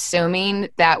always assuming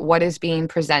that what is being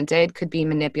presented could be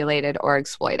manipulated or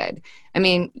exploited. I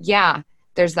mean, yeah,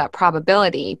 there's that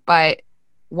probability, but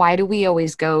why do we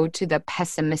always go to the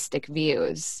pessimistic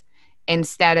views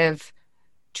instead of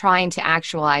trying to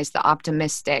actualize the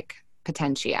optimistic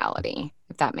potentiality,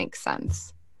 if that makes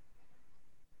sense?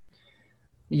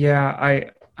 yeah,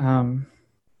 I kind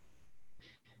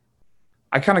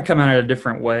of come at it a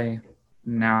different way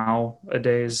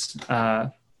nowadays.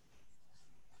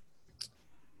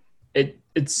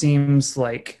 It seems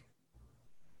like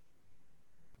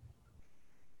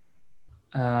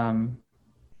um,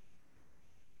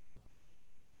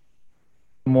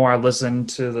 the more I listen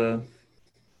to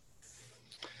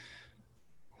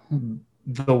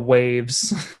the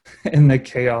waves and the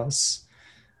chaos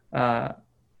uh,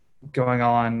 going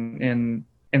on in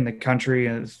the country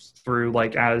and through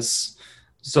like as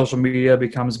social media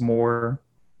becomes more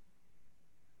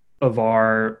of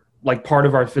our like part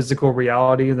of our physical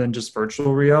reality than just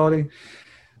virtual reality.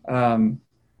 Um,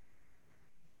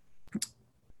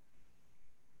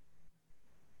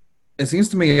 it seems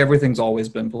to me everything's always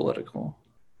been political,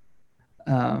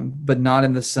 but not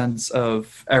in the sense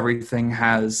of everything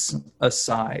has a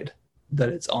side that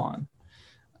it's on.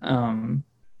 Um,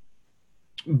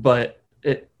 but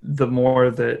the more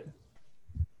that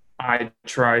I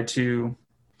try to,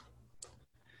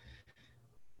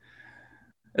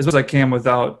 as much as I can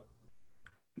without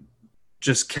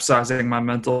just capsizing my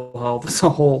mental health as a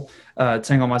whole,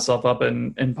 tangle myself up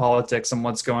in politics and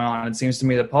what's going on. It seems to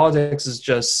me that politics is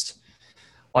just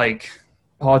like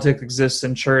politics exists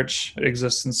in church, it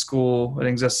exists in school, it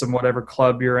exists in whatever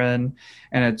club you're in,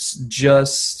 and it's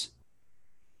just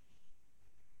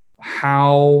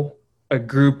how a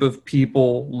group of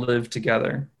people live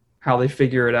together, how they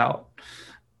figure it out.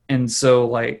 And so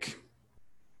like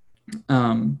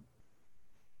um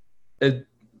it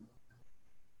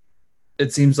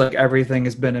it seems like everything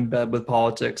has been in bed with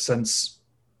politics since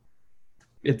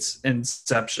its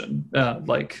inception.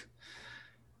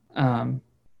 Um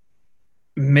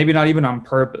maybe not even on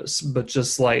purpose, but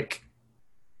just like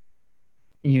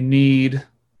you need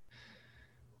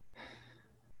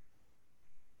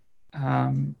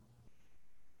um,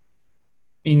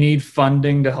 you need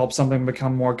funding to help something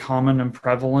become more common and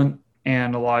prevalent,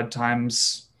 and a lot of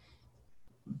times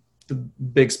the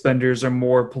big spenders are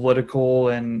more political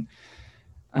and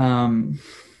I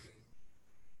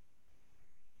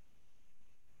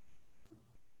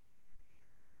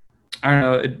don't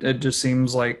know, it just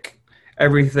seems like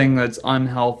everything that's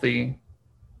unhealthy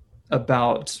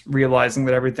about realizing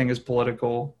that everything is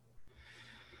political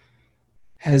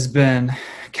has been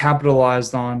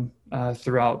capitalized on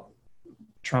throughout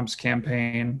Trump's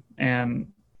campaign.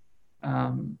 And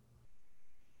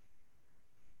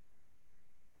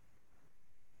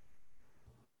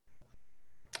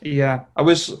yeah, I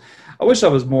wish I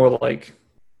was more like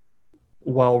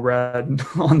well read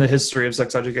on the history of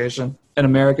sex education in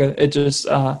America. It just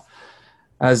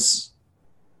as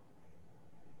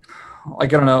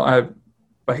like, I don't know,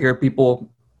 I hear people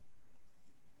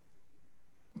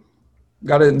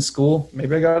got it in school.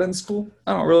 Maybe I got it in school.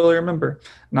 I don't really remember.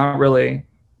 Not really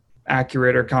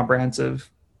accurate or comprehensive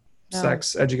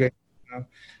sex education.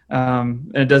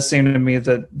 And it does seem to me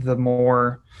that the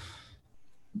more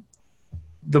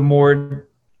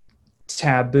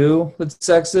taboo that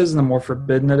sex is and the more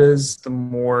forbidden it is, the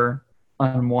more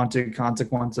unwanted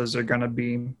consequences are going to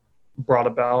be brought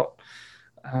about.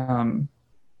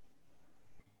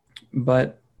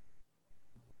 But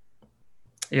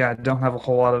yeah, I don't have a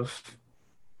whole lot of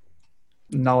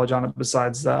knowledge on it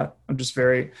besides that. I'm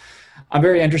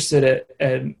very interested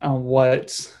in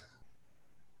what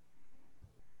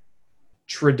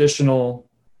traditional,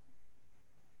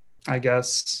 I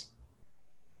guess,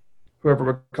 whoever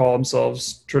would call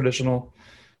themselves traditional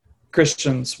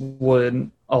Christians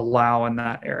would allow in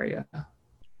that area,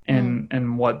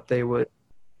 and what they would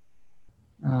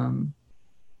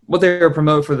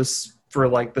promote for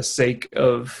like the sake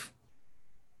of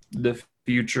the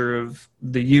future of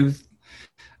the youth,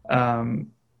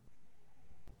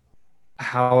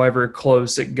 however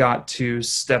close it got to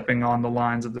stepping on the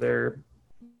lines of their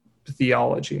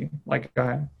theology.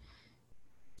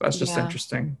 That's just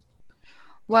interesting.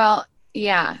 Well,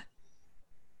 yeah,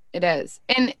 it is.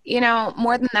 And,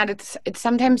 more than that, it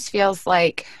sometimes feels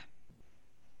like,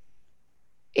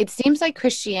 it seems like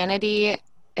Christianity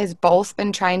has both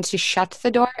been trying to shut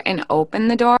the door and open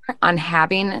the door on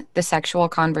having the sexual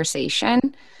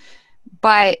conversation,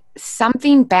 but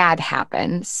something bad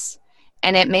happens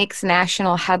and it makes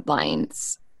national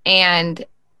headlines, and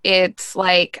it's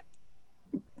like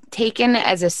taken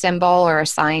as a symbol or a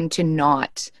sign to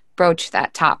not broach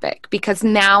that topic, because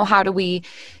now how do we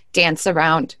dance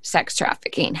around sex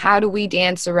trafficking? How do we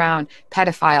dance around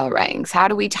pedophile rings? How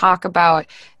do we talk about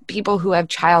people who have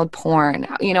child porn?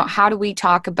 How do we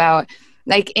talk about,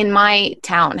 like in my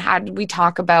town, how did we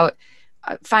talk about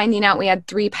finding out we had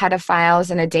 3 pedophiles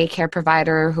and a daycare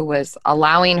provider who was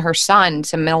allowing her son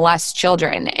to molest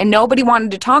children, and nobody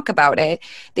wanted to talk about it.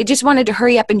 They just wanted to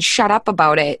hurry up and shut up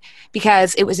about it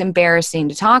because it was embarrassing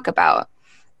to talk about.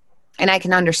 And I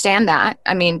can understand that.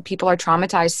 I mean, people are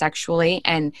traumatized sexually,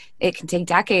 and it can take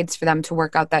decades for them to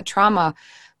work out that trauma.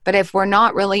 But if we're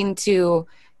not willing to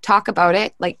talk about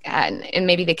it, like, and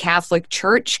maybe the Catholic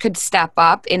Church could step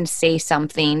up and say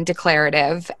something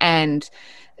declarative, and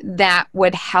that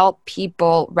would help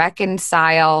people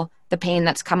reconcile the pain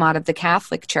that's come out of the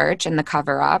Catholic Church and the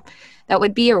cover-up, that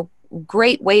would be a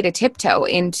great way to tiptoe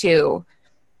into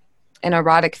an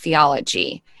erotic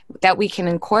theology that we can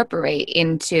incorporate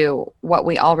into what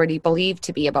we already believe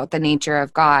to be about the nature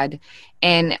of God,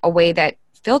 in a way that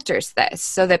filters this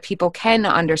so that people can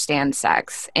understand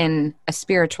sex in a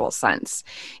spiritual sense.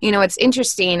 What's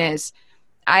interesting is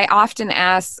I often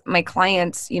ask my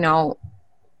clients,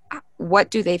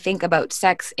 what do they think about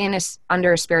sex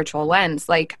under a spiritual lens?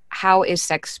 Like, how is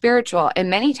sex spiritual? And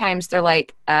many times they're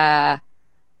like,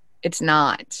 it's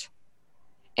not.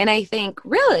 And I think,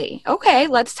 really? Okay,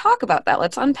 let's talk about that.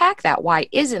 Let's unpack that. Why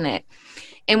isn't it?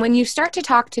 And when you start to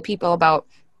talk to people about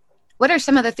what are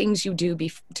some of the things you do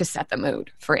to set the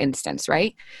mood, for instance,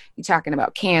 right? You're talking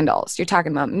about candles. You're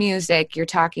talking about music. You're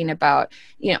talking about,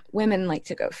 women like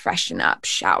to go freshen up,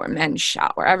 shower, men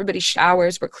shower. Everybody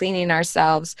showers. We're cleaning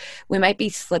ourselves. We might be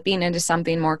slipping into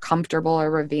something more comfortable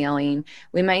or revealing.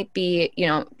 We might be,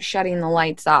 shutting the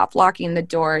lights off, locking the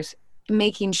doors,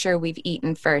 making sure we've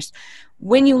eaten first.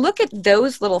 When you look at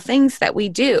those little things that we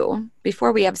do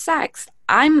before we have sex,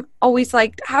 I'm always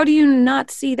like, how do you not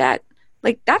see that?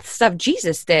 Like, that's stuff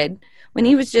Jesus did when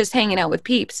he was just hanging out with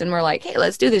peeps, and we're like, hey,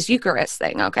 let's do this Eucharist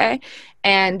thing, okay?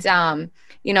 And,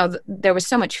 there was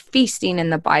so much feasting in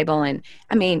the Bible, and,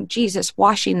 Jesus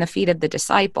washing the feet of the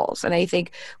disciples. And I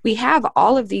think we have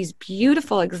all of these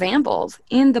beautiful examples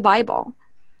in the Bible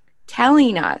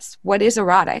telling us what is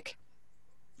erotic.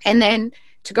 And then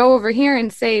to go over here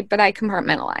and say, but I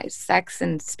compartmentalize. Sex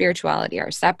and spirituality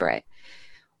are separate.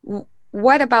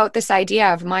 What about this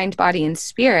idea of mind, body, and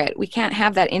spirit? We can't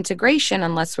have that integration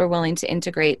unless we're willing to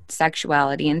integrate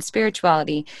sexuality and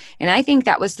spirituality. And I think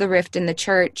that was the rift in the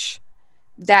church,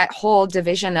 that whole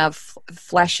division of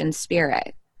flesh and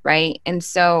spirit, right? And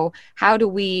so how do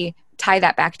we tie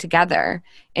that back together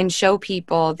and show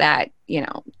people that,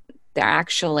 they're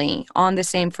actually on the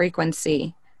same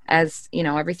frequency as,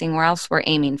 everything else we're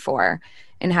aiming for,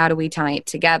 and how do we tie it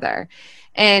together?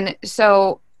 And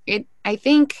so I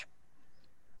think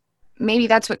maybe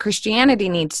that's what Christianity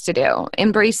needs to do.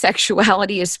 Embrace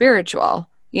sexuality as spiritual,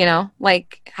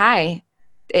 hi,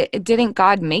 didn't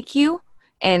God make you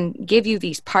and give you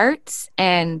these parts?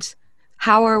 And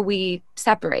how are we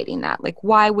separating that? Like,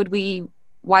 why wouldn't we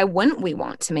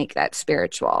want to make that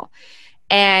spiritual?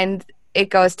 And it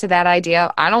goes to that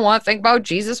idea, I don't want to think about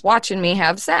Jesus watching me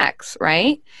have sex,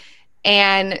 right?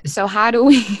 And so how do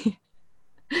we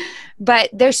but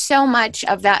there's so much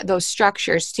of those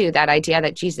structures too, that idea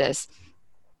that Jesus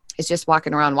is just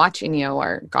walking around watching you,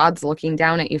 or God's looking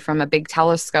down at you from a big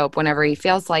telescope whenever he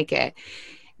feels like it.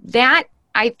 That,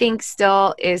 I think,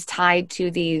 still is tied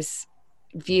to these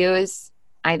views.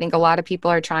 I think a lot of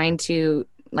people are trying to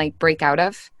break out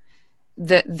of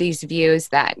these views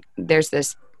that there's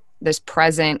this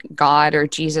present God or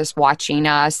Jesus watching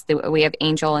us. We have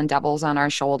angel and devils on our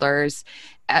shoulders,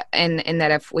 and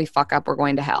that if we fuck up, we're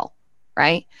going to hell,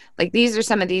 right? These are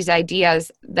some of these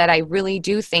ideas that I really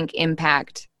do think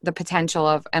impact the potential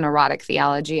of an erotic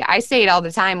theology. I say it all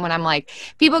the time when I'm like,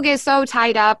 people get so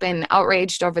tied up and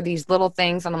outraged over these little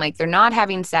things, and I'm like, they're not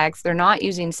having sex, they're not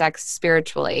using sex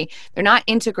spiritually, they're not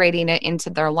integrating it into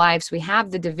their lives. We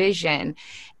have the division,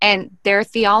 and their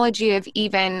theology of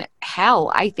even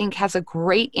hell, I think, has a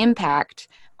great impact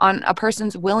on a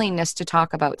person's willingness to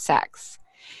talk about sex.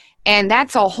 And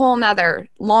that's a whole nother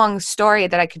long story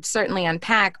that I could certainly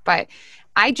unpack, but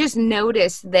I just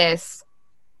noticed this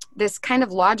kind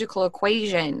of logical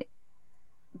equation,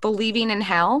 believing in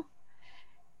hell.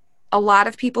 A lot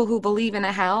of people who believe in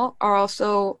a hell are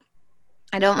also,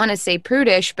 I don't want to say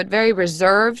prudish, but very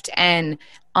reserved and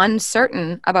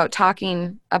uncertain about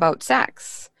talking about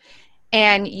sex.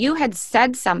 And you had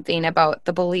said something about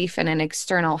the belief in an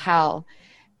external hell.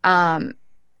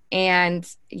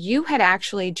 And you had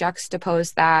actually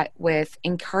juxtaposed that with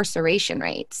incarceration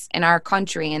rates in our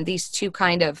country, and these two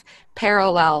kind of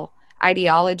parallel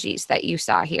ideologies that you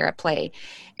saw here at play.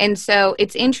 And so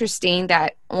it's interesting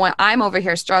that when I'm over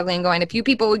here struggling, going, if you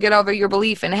people would get over your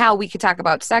belief in hell, we could talk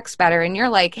about sex better. And you're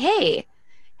like, hey,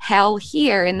 hell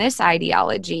here in this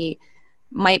ideology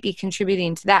might be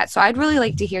contributing to that. So I'd really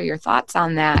like to hear your thoughts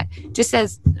on that, just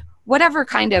as whatever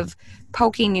kind of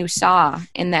poking you saw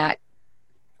in that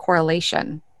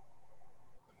correlation.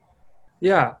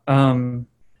 Yeah.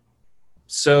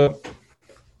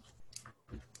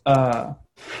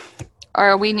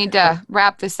 Or we need to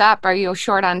wrap this up. Are you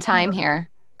short on time here?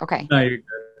 Okay. No, you're good.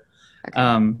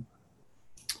 Okay.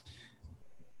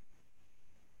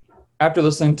 After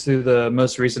listening to the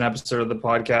most recent episode of the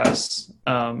podcast,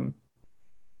 I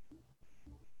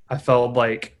felt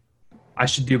like I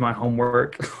should do my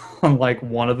homework on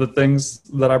one of the things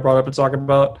that I brought up to talk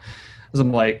about. Because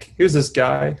I'm like, here's this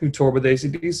guy who toured with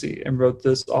AC/DC and wrote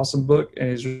this awesome book, and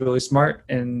he's really smart,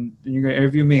 and you're going to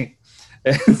interview me.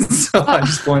 And so I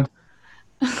just wanted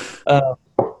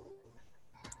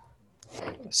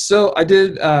so I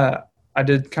did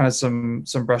kind of some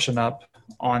brushing up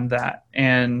on that,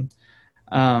 and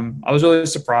I was really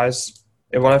surprised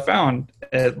at what I found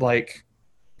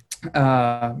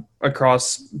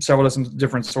across several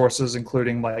different sources,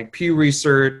 including Pew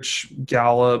Research,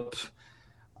 Gallup,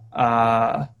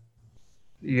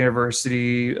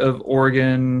 University of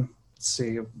Oregon. Let's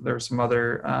see, there's some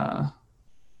other.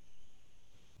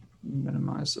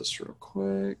 Minimize this real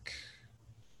quick.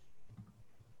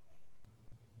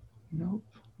 Nope,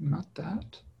 not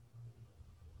that.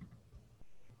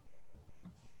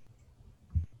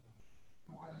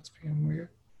 Why that's being weird.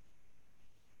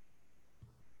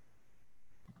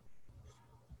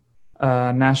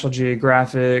 National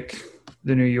Geographic,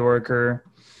 The New Yorker.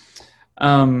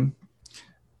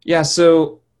 Yeah,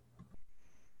 so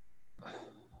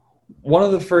one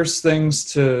of the first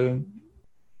things to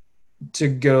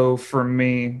go for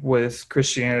me with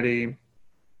Christianity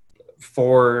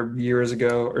 4 years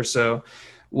ago or so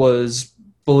was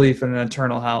belief in an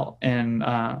eternal hell. And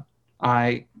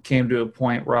I came to a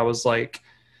point where I was like,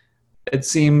 it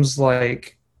seems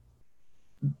like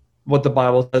what the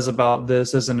Bible says about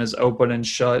this isn't as open and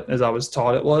shut as I was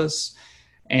taught it was.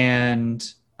 And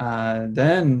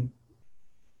then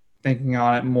thinking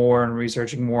on it more and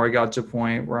researching more, I got to a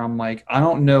point where I'm like, I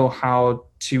don't know how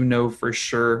to know for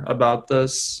sure about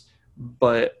this,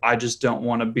 but I just don't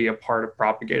want to be a part of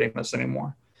propagating this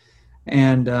anymore.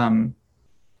 And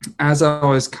as I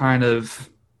was kind of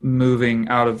moving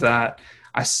out of that,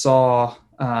 I saw,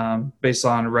 based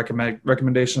on a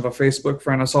recommendation of a Facebook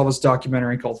friend, I saw this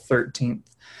documentary called 13th.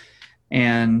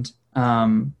 And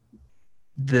Um,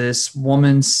 this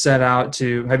woman set out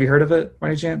to, have you heard of it by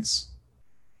any chance?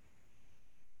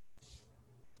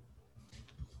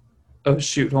 Oh,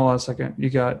 shoot. Hold on a second. You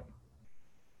got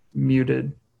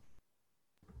muted.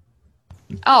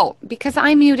 Oh, because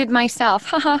I muted myself.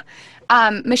 Haha.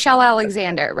 Michelle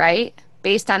Alexander, right?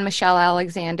 Based on Michelle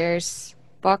Alexander's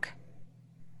book.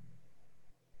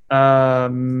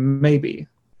 Maybe.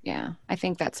 Yeah, I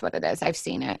think that's what it is. I've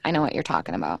seen it. I know what you're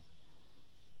talking about.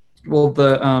 Well,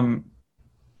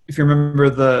 if you remember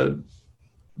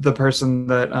the person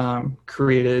that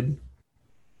created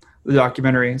the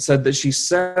documentary said that she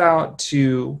set out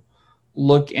to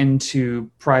look into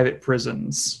private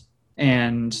prisons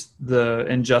and the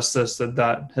injustice that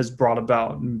that has brought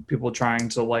about, and people trying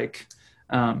to like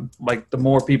the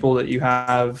more people that you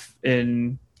have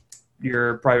in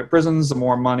your private prisons, the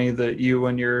more money that you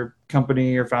and your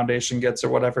company or foundation gets or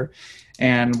whatever.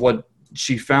 And what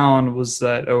she found was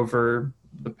that over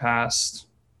the past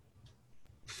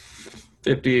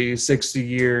 50, 60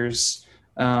 years,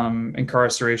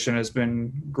 incarceration has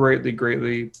been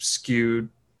greatly skewed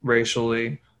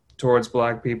racially towards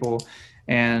Black people.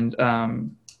 And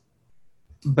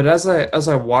but as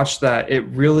I watched that, it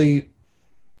really,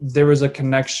 there was a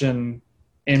connection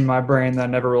in my brain that I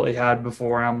never really had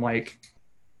before. I'm like,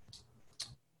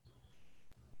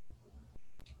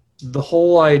 the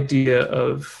whole idea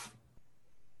of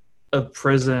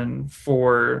prison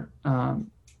for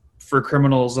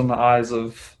criminals in the eyes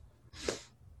of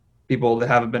people that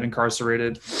haven't been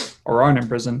incarcerated or aren't in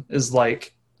prison is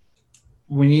like,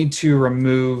 we need to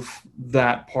remove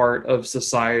that part of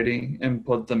society and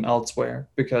put them elsewhere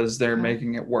because they're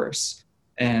making it worse.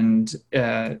 And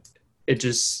it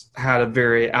just had a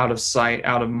very out of sight,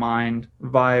 out of mind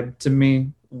vibe to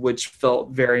me, which felt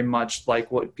very much like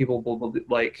what people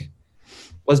like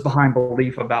was behind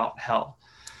belief about hell.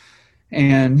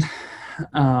 And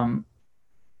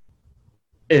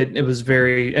it was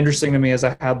very interesting to me as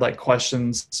I had like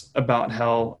questions about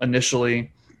hell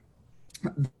initially,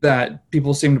 that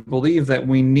people seem to believe that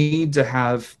we need to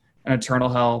have an eternal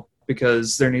hell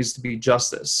because there needs to be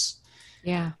justice.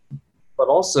 Yeah. But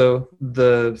also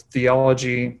the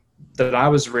theology that I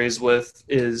was raised with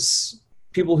is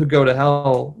people who go to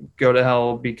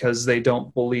hell because they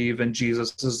don't believe in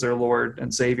Jesus as their Lord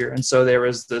and Savior. And so there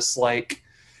is this like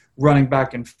running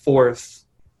back and forth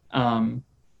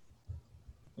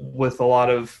with a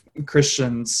lot of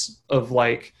Christians of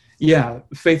like, yeah,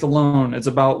 faith alone, it's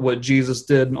about what Jesus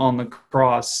did on the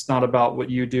cross, not about what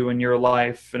you do in your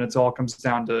life. And it all comes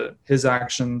down to his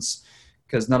actions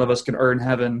because none of us can earn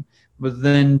heaven. But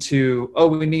then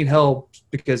we need help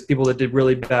because people that did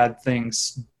really bad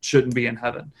things shouldn't be in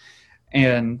heaven.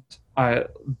 And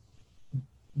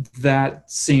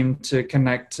that seemed to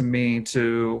connect to me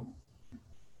to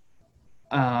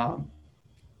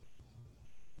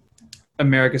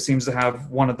America seems to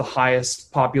have one of the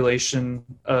highest population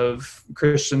of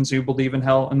Christians who believe in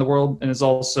hell in the world, and is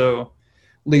also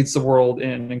leads the world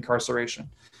in incarceration.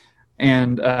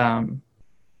 And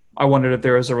I wondered if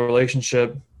there was a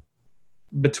relationship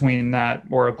between that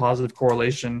or a positive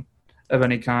correlation of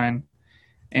any kind.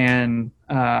 And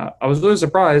I was really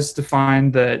surprised to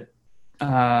find that,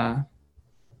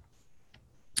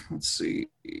 let's see,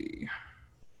 it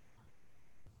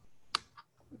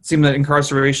seemed that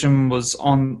incarceration was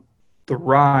on the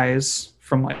rise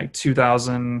from like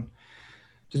 2000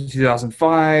 to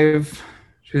 2005,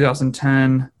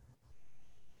 2010,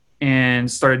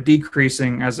 and started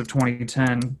decreasing as of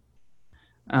 2010.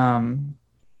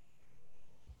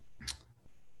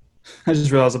 I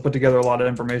just realized I put together a lot of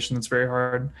information that's very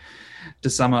hard to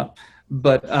sum up.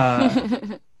 But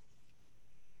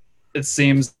it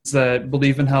seems that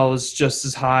belief in hell is just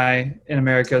as high in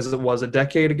America as it was a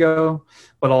decade ago,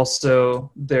 but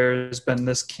also there's been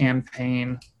this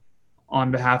campaign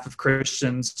on behalf of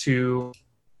Christians to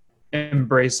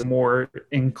embrace a more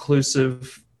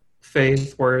inclusive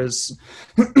faith, whereas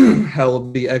hell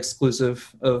will be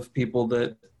exclusive of people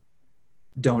that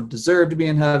don't deserve to be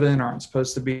in heaven, aren't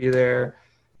supposed to be there.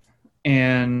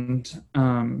 And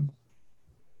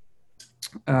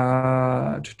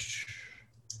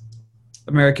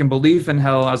American belief in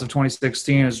hell as of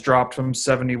 2016 has dropped from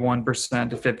 71%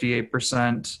 to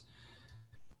 58%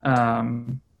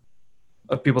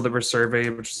 of people that were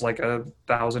surveyed, which is like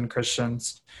 1,000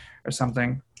 Christians or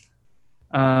something.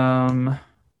 I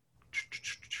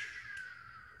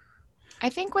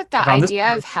think what the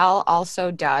idea of hell also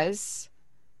does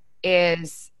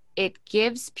is it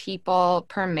gives people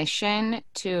permission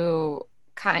to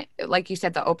kind of, like you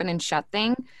said, the open and shut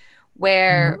thing,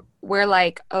 where we're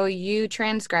like, oh, you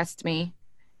transgressed me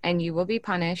and you will be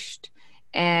punished.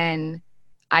 And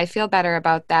I feel better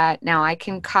about that. Now I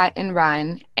can cut and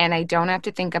run and I don't have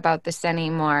to think about this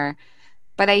anymore.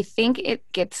 But I think it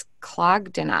gets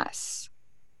clogged in us.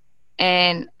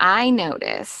 And I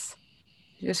notice,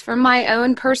 just from my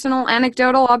own personal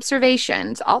anecdotal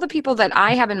observations, all the people that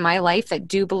I have in my life that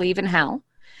do believe in hell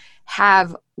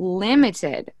have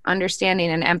limited understanding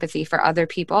and empathy for other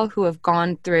people who have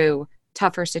gone through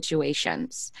tougher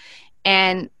situations.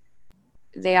 And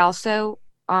they also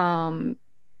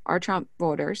are Trump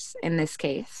voters in this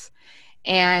case.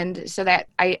 And so that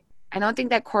I don't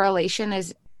think that correlation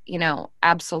is,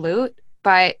 absolute,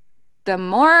 but the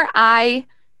more I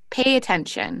pay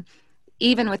attention,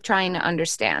 even with trying to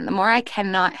understand, the more I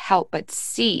cannot help but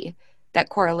see that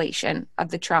correlation of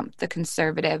the Trump, the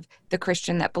conservative, the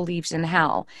Christian that believes in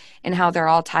hell, and how they're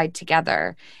all tied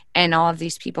together. And all of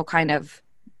these people kind of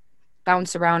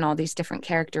bounce around all these different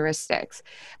characteristics.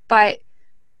 But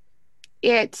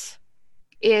it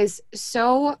is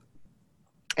so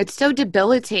it's so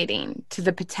debilitating to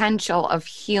the potential of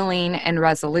healing and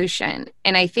resolution.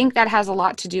 And I think that has a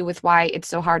lot to do with why it's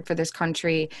so hard for this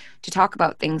country to talk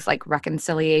about things like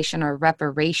reconciliation or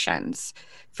reparations,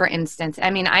 for instance.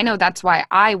 I mean, I know that's why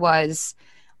I was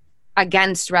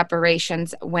against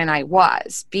reparations when I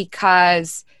was,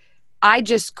 because I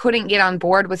just couldn't get on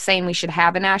board with saying we should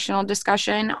have a national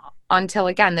discussion until,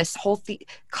 again, this whole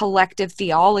collective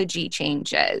theology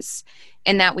changes,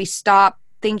 and that we stop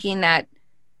thinking that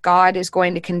God is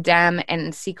going to condemn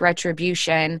and seek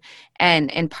retribution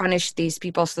and punish these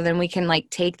people. So then we can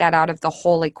take that out of the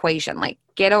whole equation,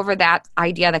 get over that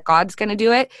idea that God's going to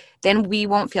do it. Then we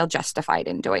won't feel justified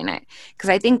in doing it.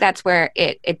 Because I think that's where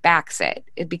it backs it.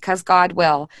 Because God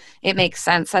will, it makes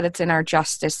sense that it's in our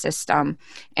justice system.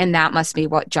 And that must be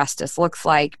what justice looks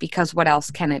like, because what else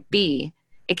can it be?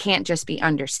 It can't just be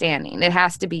understanding. It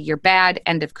has to be you're bad,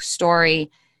 end of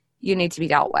story. You need to be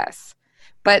dealt with.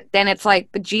 But then it's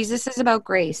but Jesus is about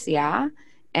grace, yeah?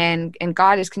 And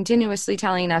God is continuously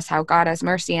telling us how God has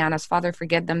mercy on us. Father,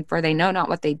 forgive them, for they know not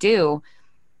what they do.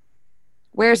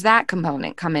 Where's that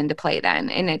component come into play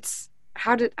then? And it's,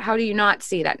 how do you not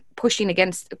see that pushing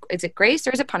against, is it grace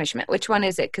or is it punishment? Which one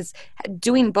is it? Because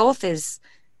doing both is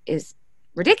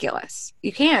ridiculous.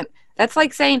 You can't. That's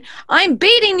like saying, I'm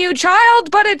beating you,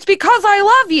 child, but it's because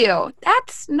I love you.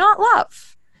 That's not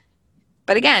love.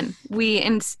 But again, we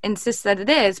insist that it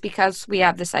is because we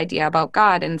have this idea about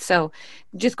God. And so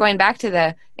just going back to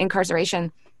the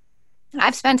incarceration,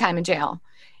 I've spent time in jail.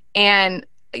 And,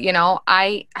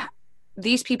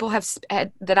 these people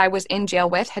that I was in jail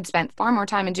with had spent far more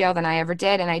time in jail than I ever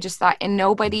did. And I just thought, and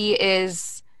what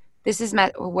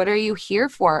are you here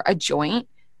for? A joint?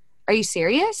 Are you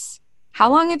serious? How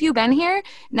long have you been here?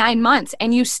 9 months.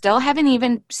 And you still haven't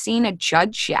even seen a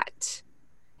judge yet.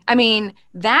 I mean,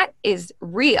 that is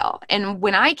real. And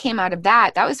when I came out of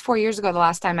that was 4 years ago, the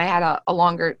last time I had a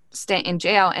longer stint in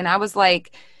jail. And I was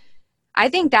like, I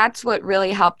think that's what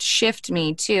really helped shift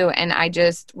me too. And I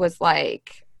just was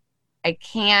like, I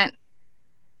can't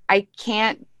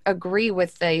agree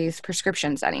with these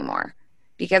prescriptions anymore,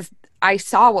 because I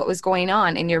saw what was going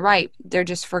on. And you're right, they're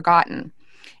just forgotten.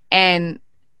 And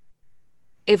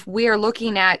if we are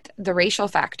looking at the racial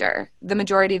factor, the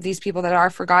majority of these people that are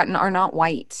forgotten are not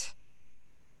white.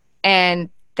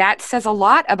 And that says a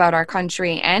lot about our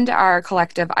country and our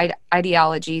collective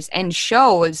ideologies, and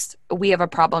shows we have a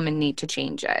problem and need to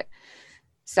change it.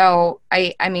 So,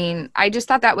 I mean, I just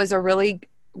thought that was a really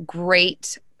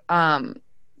great kind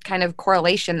of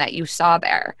correlation that you saw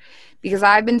there, because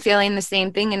I've been feeling the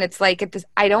same thing. And it's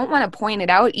I don't want to point it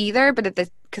out either, but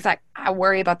because I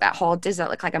worry about that whole, does it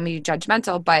look like I'm being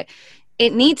judgmental? But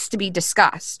it needs to be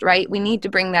discussed, right? We need to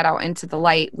bring that out into the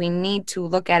light. We need to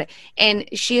look at it. And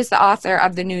she is the author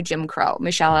of The New Jim Crow,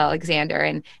 Michelle Alexander.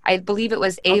 And I believe it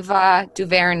was Ava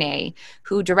DuVernay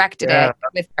who directed it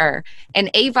with her.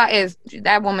 And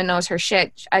that woman knows her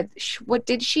shit. What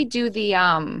did she do?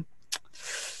 There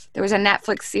was a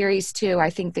Netflix series too, I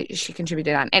think, that she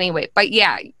contributed on. Anyway, but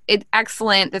yeah, it's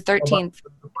excellent. The 13th.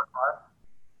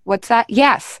 What's that?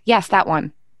 Yes, that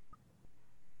one.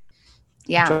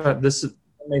 Yeah. This is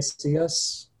When They See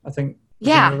Us, I think.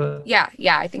 Yeah.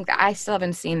 I think that I still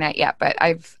haven't seen that yet, but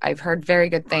I've heard very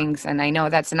good things, and I know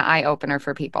that's an eye opener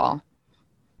for people.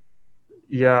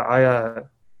 Yeah,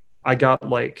 I got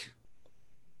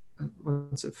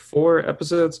 4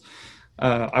 episodes.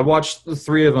 I watched the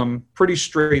 3 of them pretty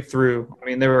straight through. I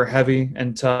mean, they were heavy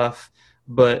and tough,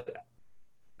 but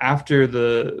after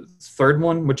the 3rd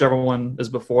one, whichever one is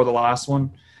before the last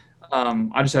one,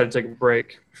 I just had to take a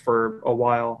break for a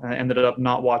while, and I ended up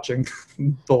not watching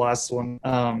the last one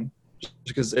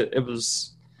because it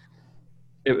was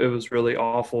really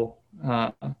awful.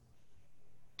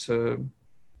 to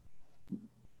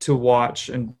watch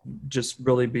and just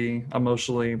really be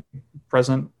emotionally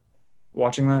present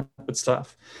watching that. It's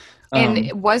tough.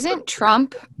 And wasn't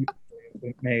Trump...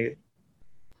 Made.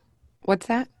 What's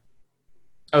that?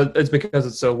 Oh, it's because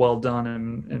it's so well done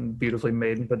and beautifully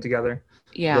made and put together.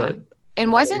 Yeah. But,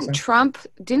 and wasn't Trump,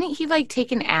 didn't he like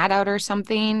take an ad out or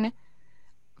something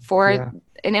for, yeah.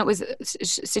 And it was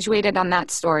situated on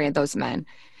that story of those men.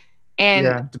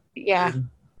 And yeah.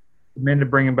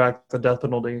 Demanded bringing back the death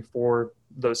penalty for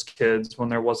those kids when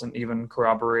there wasn't even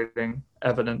corroborating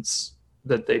evidence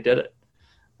that they did it.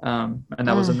 And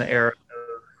that was in the era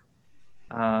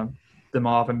of them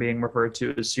often being referred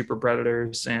to as super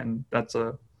predators, and that's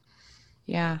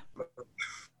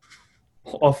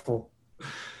awful.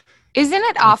 Isn't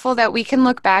it awful that we can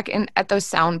look back at those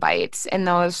sound bites and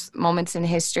those moments in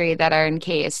history that are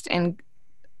encased and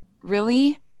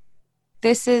really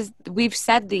we've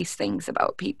said these things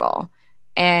about people,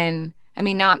 and I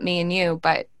mean, not me and you,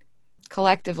 but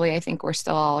collectively, I think we're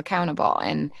still all accountable.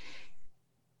 And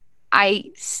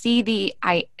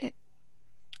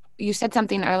you said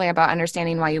something earlier about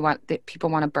understanding why that people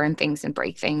want to burn things and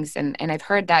break things. And I've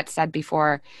heard that said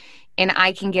before, and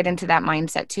I can get into that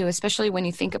mindset too, especially when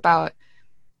you think about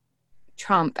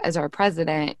Trump as our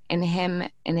president and him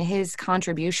and his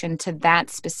contribution to that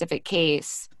specific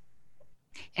case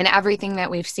and everything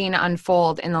that we've seen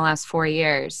unfold in the last 4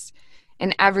 years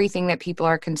and everything that people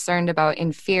are concerned about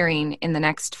and fearing in the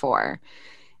next 4.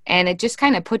 And it just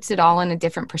kind of puts it all in a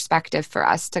different perspective for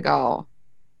us to go,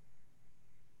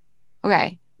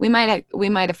 okay, we might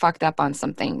have fucked up on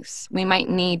some things. We might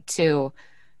need to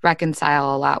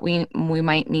reconcile a lot. We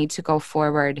might need to go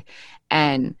forward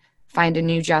and find a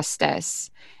new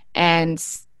justice and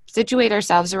situate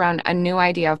ourselves around a new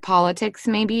idea of politics,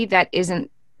 maybe that isn't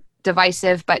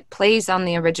divisive, but plays on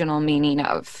the original meaning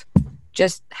of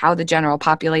just how the general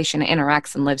population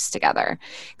interacts and lives together.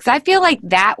 Because I feel like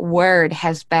that word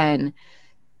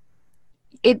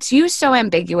it's used so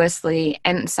ambiguously,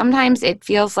 and sometimes it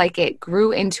feels like it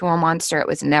grew into a monster it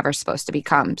was never supposed to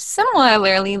become.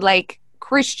 Similarly, like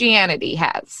Christianity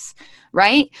has,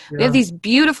 right? Yeah. We have these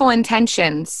beautiful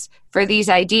intentions for these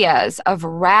ideas of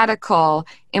radical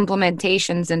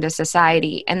implementations into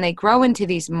society, and they grow into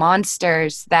these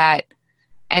monsters that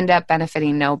end up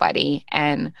benefiting nobody.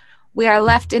 And we are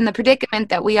left in the predicament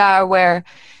that we are, where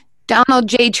Donald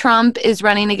J. Trump is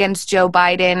running against Joe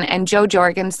Biden and Joe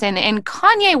Jorgensen and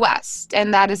Kanye West,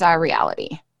 and that is our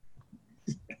reality.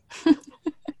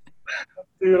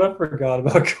 Dude, I forgot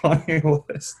about Kanye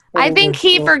West. I think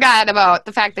he forgot about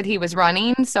the fact that he was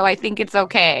running, so I think it's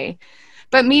okay.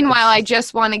 But meanwhile, I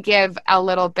just want to give a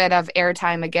little bit of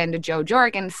airtime again to Joe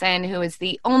Jorgensen, who is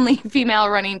the only female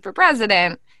running for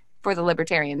president for the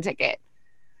Libertarian ticket,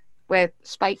 with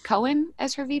Spike Cohen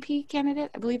as her VP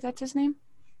candidate. I believe that's his name.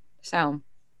 So,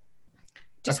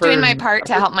 just doing my part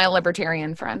to help my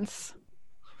Libertarian friends.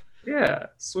 Yeah,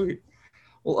 sweet.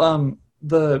 Well,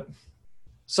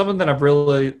 something that I've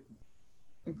really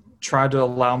tried to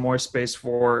allow more space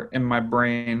for in my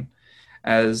brain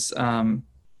as I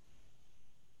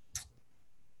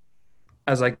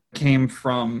came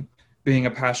from being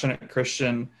a passionate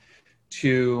Christian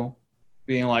to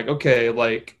being like, okay,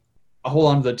 like I hold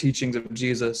on to the teachings of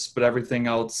Jesus, but everything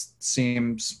else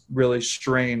seems really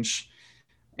strange.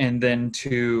 And then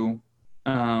to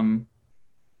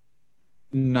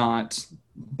not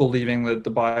believing that the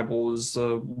Bible is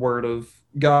the word of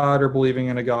God or believing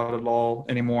in a God at all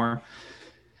anymore.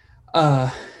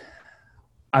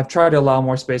 I've tried to allow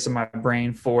more space in my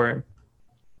brain for,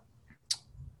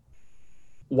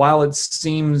 while it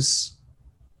seems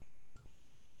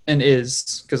and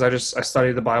is, because I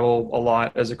study the Bible a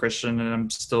lot as a Christian and I'm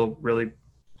still really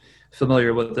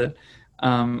familiar with it.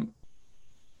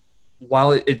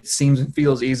 While it seems and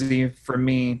feels easy for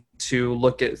me to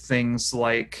look at things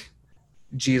like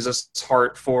Jesus'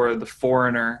 heart for the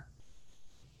foreigner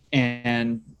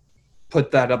and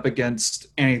put that up against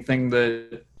anything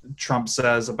that Trump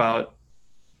says about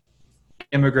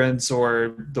immigrants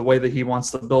or the way that he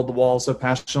wants to build the wall so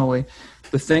passionately,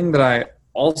 the thing that I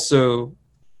also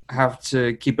have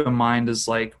to keep in mind is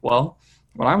like, well,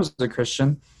 when I was a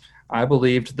Christian, I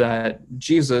believed that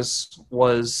Jesus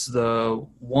was the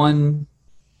one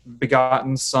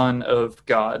begotten Son of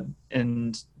God,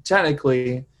 and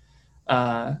technically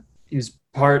he's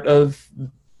part of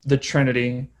the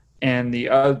Trinity, and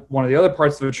one of the other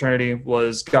parts of the Trinity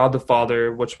was God the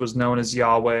Father, which was known as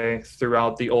Yahweh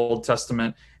throughout the Old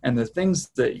Testament. And the things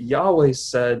that Yahweh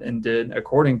said and did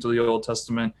according to the Old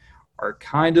Testament are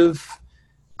kind of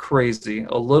crazy,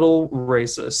 a little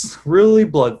racist, really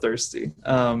bloodthirsty.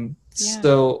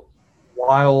 So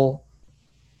while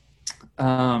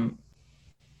Um,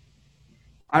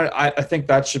 I think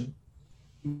that should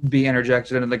be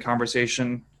interjected into the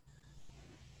conversation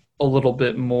a little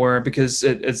bit more, because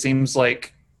it seems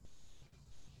like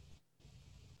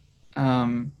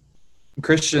um,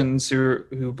 Christians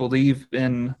who believe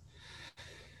in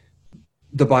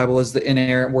the Bible as the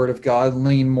inerrant word of God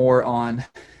lean more on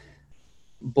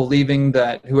believing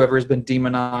that whoever has been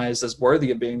demonized is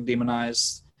worthy of being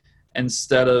demonized,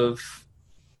 instead of,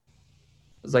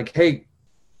 it's like, hey,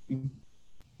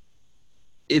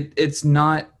 it's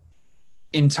not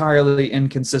entirely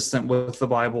inconsistent with the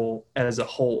Bible as a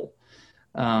whole.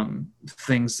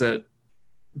 Things that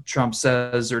Trump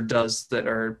says or does that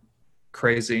are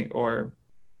crazy or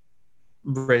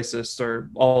racist or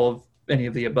all of any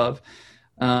of the above.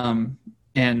 And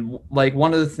like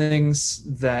one of the things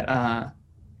that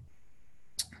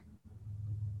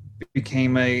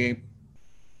became a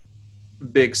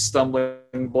big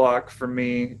stumbling block for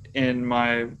me in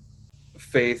my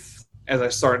faith as I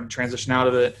started to transition out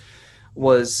of it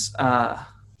was the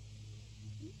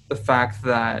fact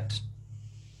that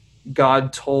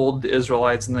God told the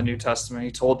Israelites in the New Testament,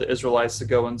 he told the Israelites to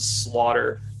go and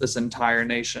slaughter this entire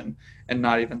nation and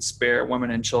not even spare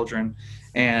women and children.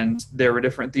 And there were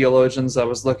different theologians I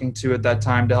was looking to at that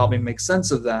time to help me make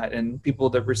sense of that. And people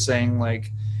that were saying,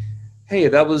 like, hey,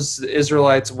 that was the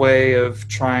Israelites' way of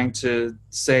trying to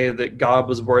say that God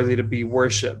was worthy to be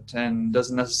worshipped, and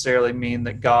doesn't necessarily mean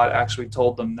that God actually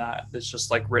told them that. It's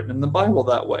just like written in the Bible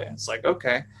that way. It's like,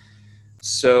 okay.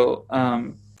 So,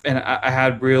 and I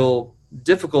had real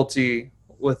difficulty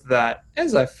with that,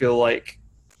 as I feel like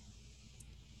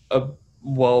a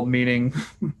well-meaning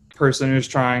person who's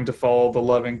trying to follow the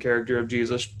loving character of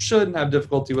Jesus shouldn't have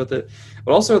difficulty with it.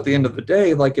 But also at the end of the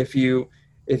day, like if you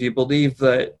believe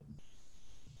that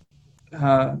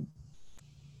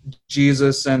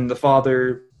Jesus and the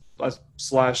Father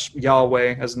 /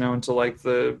 Yahweh, as known to like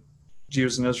the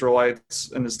Jews and Israelites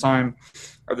in his time,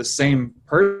 are the same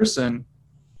person,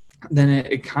 then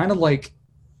it kind of like,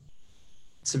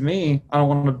 to me, I don't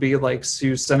want to be like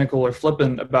too cynical or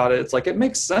flippant about it. It's like, it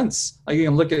makes sense. Like you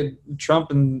can look at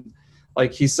Trump and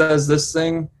like he says this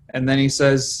thing and then he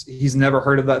says he's never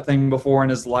heard of that thing before in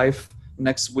his life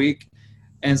next week.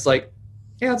 And it's like,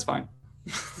 yeah, that's fine.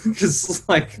 Because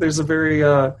like there's a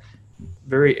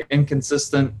very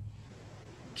inconsistent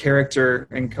character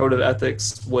and code of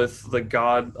ethics with the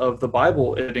God of the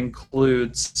Bible. It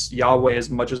includes Yahweh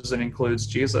as much as it includes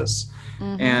Jesus.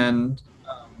 Mm-hmm. And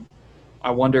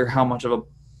I wonder how much of a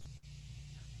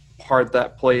part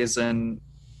that plays in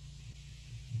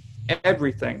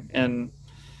everything, in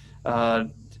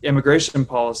immigration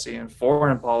policy and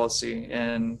foreign policy,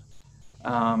 and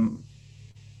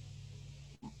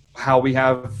how we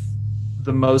have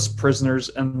the most prisoners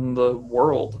in the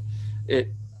world. I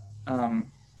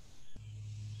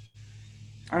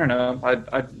don't know.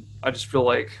 I just feel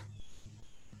like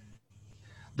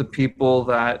the people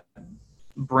that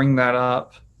bring that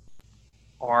up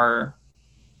are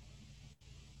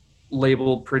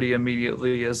labeled pretty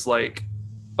immediately as like,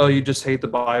 oh, you just hate the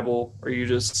Bible, or you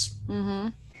just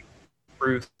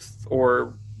truth,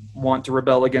 or want to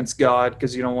rebel against God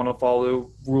because you don't want to follow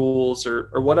rules or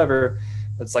whatever.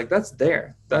 It's like, that's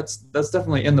there. That's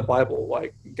definitely in the Bible.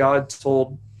 Like God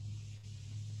told,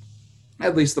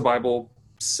 at least the Bible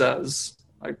says,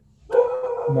 like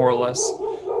more or less,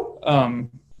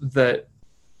 that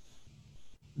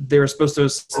they were supposed to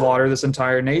slaughter this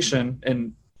entire nation,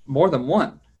 and more than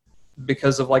one,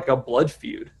 because of like a blood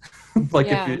feud. Like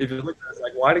if you look at it,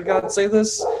 like, why did God say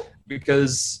this?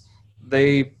 Because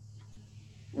they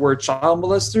were child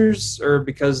molesters, or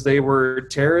because they were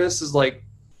terrorists? Is like,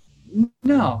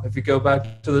 no. If you go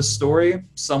back to the story,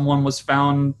 someone was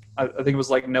found, I think it was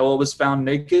like Noah was found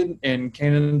naked and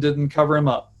Canaan didn't cover him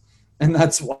up. And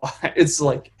that's why it's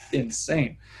like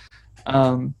insane.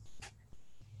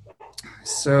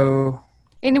 So,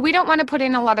 and we don't want to put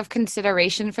in a lot of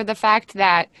consideration for the fact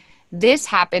that this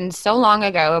happened so long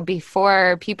ago,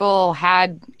 before people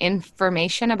had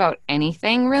information about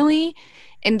anything really.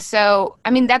 And so, I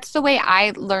mean, that's the way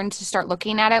I learned to start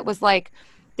looking at it, was like,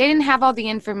 they didn't have all the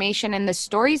information, and the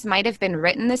stories might have been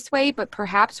written this way, but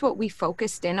perhaps what we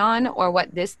focused in on, or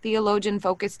what this theologian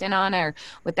focused in on, or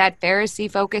what that Pharisee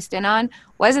focused in on,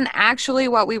 wasn't actually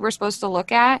what we were supposed to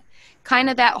look at. Kind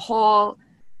of that whole,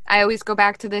 I always go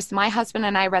back to this, my husband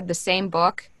and I read the same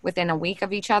book within a week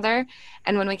of each other,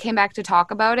 and when we came back to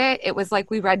talk about it, it was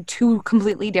like we read two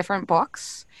completely different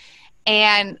books.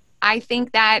 And I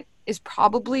think that is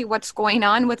probably what's going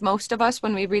on with most of us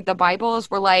when we read the Bible,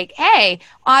 is we're like, hey,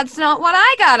 that's not what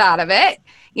I got out of it.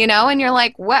 And you're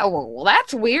like, well,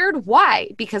 that's weird. Why?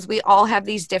 Because we all have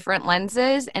these different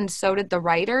lenses, and so did the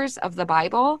writers of the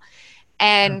Bible.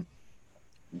 And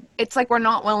it's like we're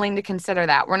not willing to consider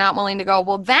that. We're not willing to go,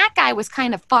 well, that guy was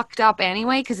kind of fucked up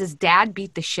anyway because his dad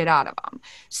beat the shit out of him.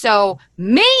 So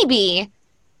maybe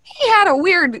he had a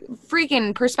weird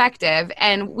freaking perspective,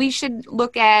 and we should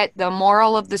look at the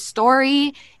moral of the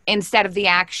story instead of the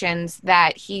actions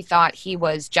that he thought he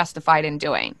was justified in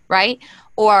doing, right?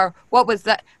 Or what was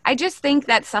I just think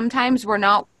that sometimes we're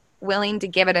not willing to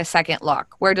give it a second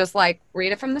look. We're just like,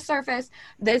 read it from the surface.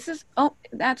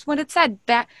 That's what it said.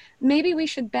 That maybe we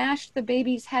should bash the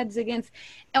baby's heads against,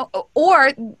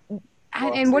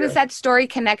 and what is that story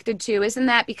connected to? Isn't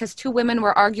that because two women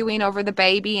were arguing over the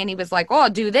baby, and he was like, oh,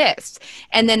 do this.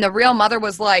 And then the real mother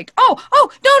was like, no.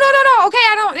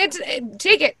 Okay,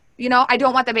 take it. I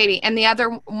don't want the baby. And the other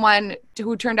one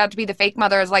who turned out to be the fake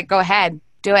mother is like, go ahead,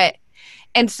 do it.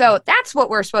 And so that's what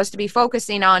we're supposed to be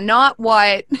focusing on, not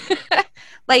what,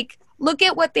 look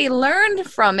at what they learned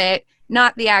from it,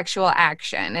 not the actual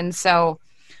action. And so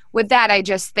with that, I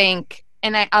just think,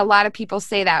 and a lot of people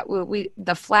say that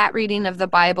the flat reading of the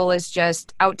Bible is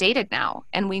just outdated now.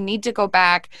 And we need to go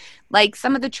back, like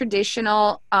some of the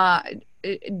traditional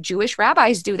Jewish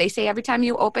rabbis do. They say every time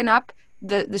you open up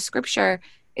the scripture,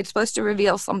 it's supposed to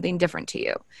reveal something different to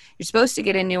you. You're supposed to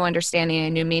get a new understanding, a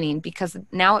new meaning, because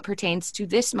now it pertains to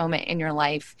this moment in your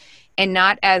life and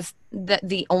not as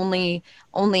the only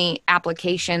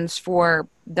applications for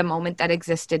the moment that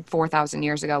existed 4,000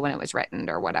 years ago when it was written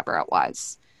or whatever it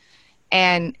was.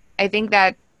 And I think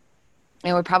that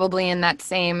we're probably in that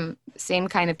same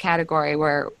kind of category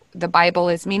where the Bible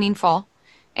is meaningful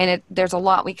and there's a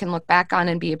lot we can look back on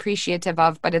and be appreciative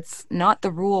of, but it's not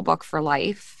the rule book for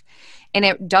life. And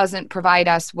it doesn't provide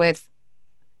us with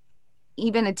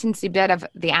even a teensy bit of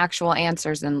the actual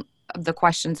answers and the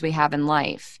questions we have in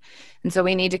life. And so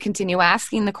we need to continue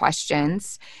asking the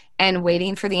questions and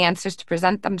waiting for the answers to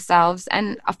present themselves.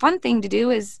 And a fun thing to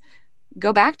do is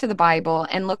go back to the Bible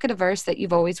and look at a verse that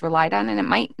you've always relied on, and it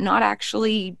might not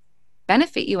actually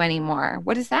benefit you anymore.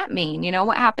 What does that mean?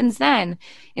 What happens then?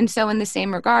 And so in the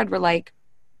same regard, we're like,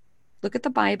 look at the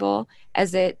Bible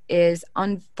as it is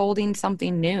unfolding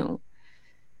something new.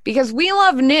 Because we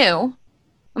love new.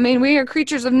 I mean, we are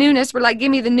creatures of newness. We're like, give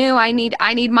me the new. I need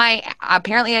my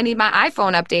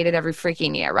iPhone updated every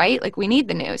freaking year, right? Like, we need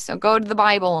the new. So go to the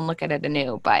Bible and look at it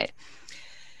anew. But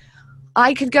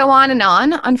I could go on and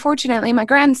on. Unfortunately, my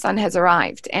grandson has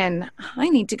arrived, and I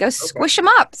need to go squish him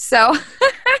up. So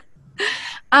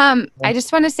I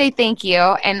just want to say thank you.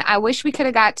 And I wish we could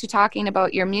have got to talking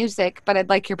about your music, but I'd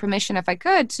like your permission, if I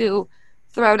could, to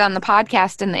throw it on the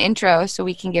podcast in the intro so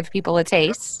we can give people a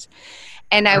taste.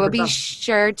 And I will be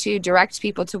sure to direct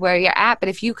people to where you're at. But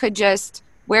if you could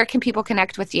where can people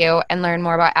connect with you and learn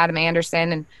more about Adam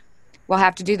Anderson? And we'll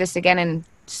have to do this again and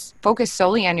focus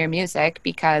solely on your music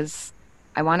because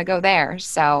I want to go there.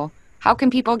 So how can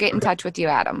people get in touch with you,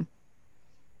 Adam?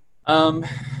 I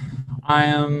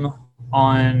am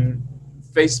on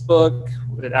Facebook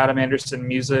with Adam Anderson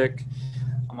Music.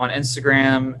 I'm on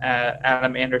Instagram at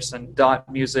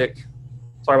adamanderson.music.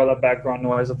 Sorry about that background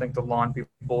noise. I think the lawn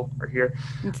people are here.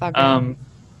 It's all good. I'm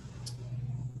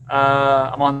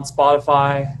on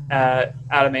Spotify at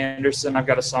Adam Anderson. I've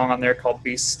got a song on there called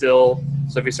Be Still.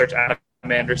 So if you search Adam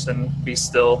Anderson, Be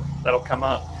Still, that'll come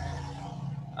up.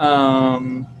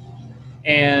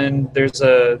 And there's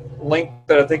a link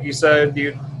that I think you said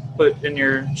you put in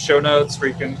your show notes where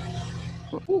you can...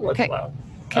 Ooh, that's loud.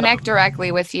 Connect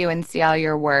directly with you and see all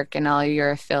your work and all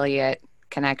your affiliate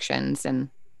connections and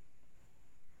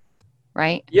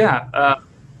right? Yeah.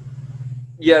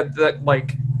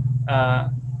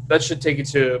 That should take you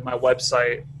to my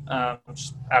website,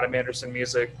 just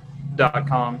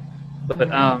adamandersonmusic.com. But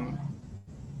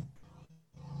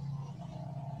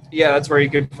that's where you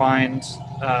could find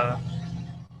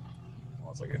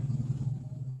one second.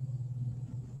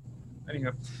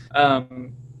 Anyway,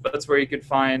 that's where you could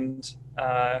find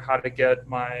how to get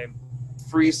my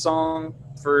free song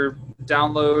for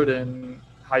download and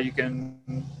how you can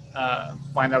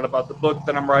find out about the book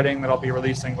that I'm writing that I'll be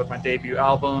releasing with my debut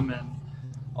album and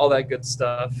all that good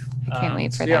stuff. I can't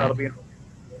wait for that. Yeah, it'll be in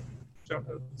the show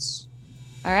notes.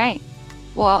 All right.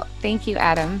 Well, thank you,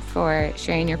 Adam, for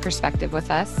sharing your perspective with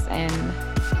us, and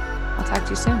I'll talk to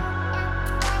you soon.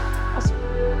 Awesome.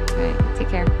 All right. Take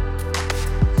care.